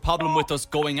boss have a problem with us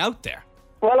going out there?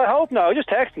 Well, I hope no. I just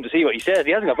texted him to see what he said.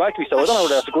 He hasn't got back to me, so I don't know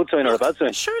whether that's a good sign or a bad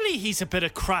sign. Surely he's a bit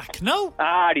of crack, no?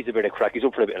 He's a bit of crack. He's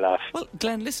up for a bit of laugh. Well,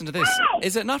 Glenn, listen to this.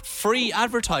 Is it not free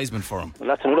advertisement for him? Well,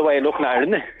 that's another way of looking at it,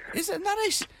 isn't it? Is it not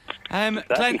it?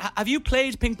 Glenn, have you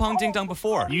played Ping Pong Ding Dong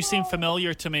before? You seem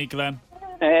familiar to me, Glenn.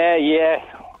 Yeah.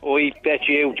 I bet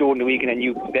you during the week and then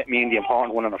you bet me in the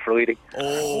important one on a Friday.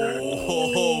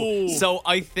 Oh. So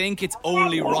I think it's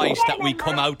only right that we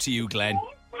come out to you, Glenn.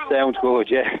 Sounds good,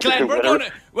 yeah. Glenn, we're going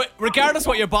to, regardless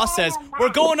what your boss says, we're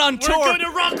going on tour. We're going to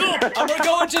rock up. And we're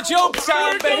going to jump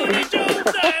down, baby.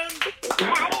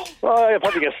 Oh, I'll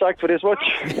probably get sacked for this much.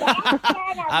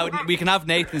 We can have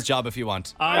Nathan's job if you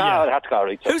want. I'll have to go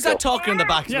right. Who's that talking in the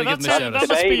back? Yeah, Give him a shout out. that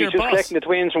must be your just boss. collecting the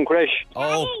twins from Creche.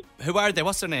 Oh, who are they?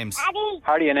 What's their names?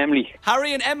 Harry and Emily.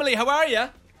 Harry and Emily, how are you?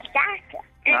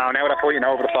 Oh, now they're putting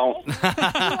over the phone.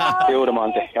 Two of them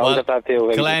on there. You always have to have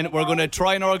two. Glenn, we're going to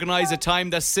try and organise a time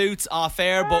that suits off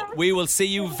air, but we will see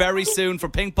you very soon for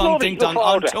Ping Pong Lovely, Ding Dong look on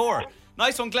forward to it. tour.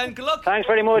 Nice one, Glenn. Good luck. Thanks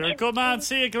very much. You're a good man.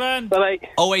 See you, Glenn. Bye-bye.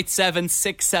 087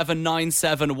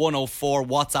 6797 104.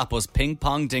 WhatsApp us Ping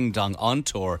Pong Ding Dong on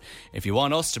tour if you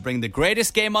want us to bring the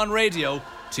greatest game on radio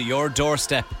to your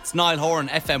doorstep. It's Niall Horan,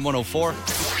 FM 104.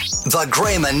 The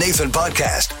Graham and Nathan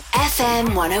Podcast.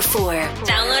 FM 104.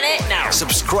 Download it now.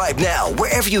 Subscribe now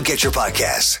wherever you get your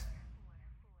podcasts.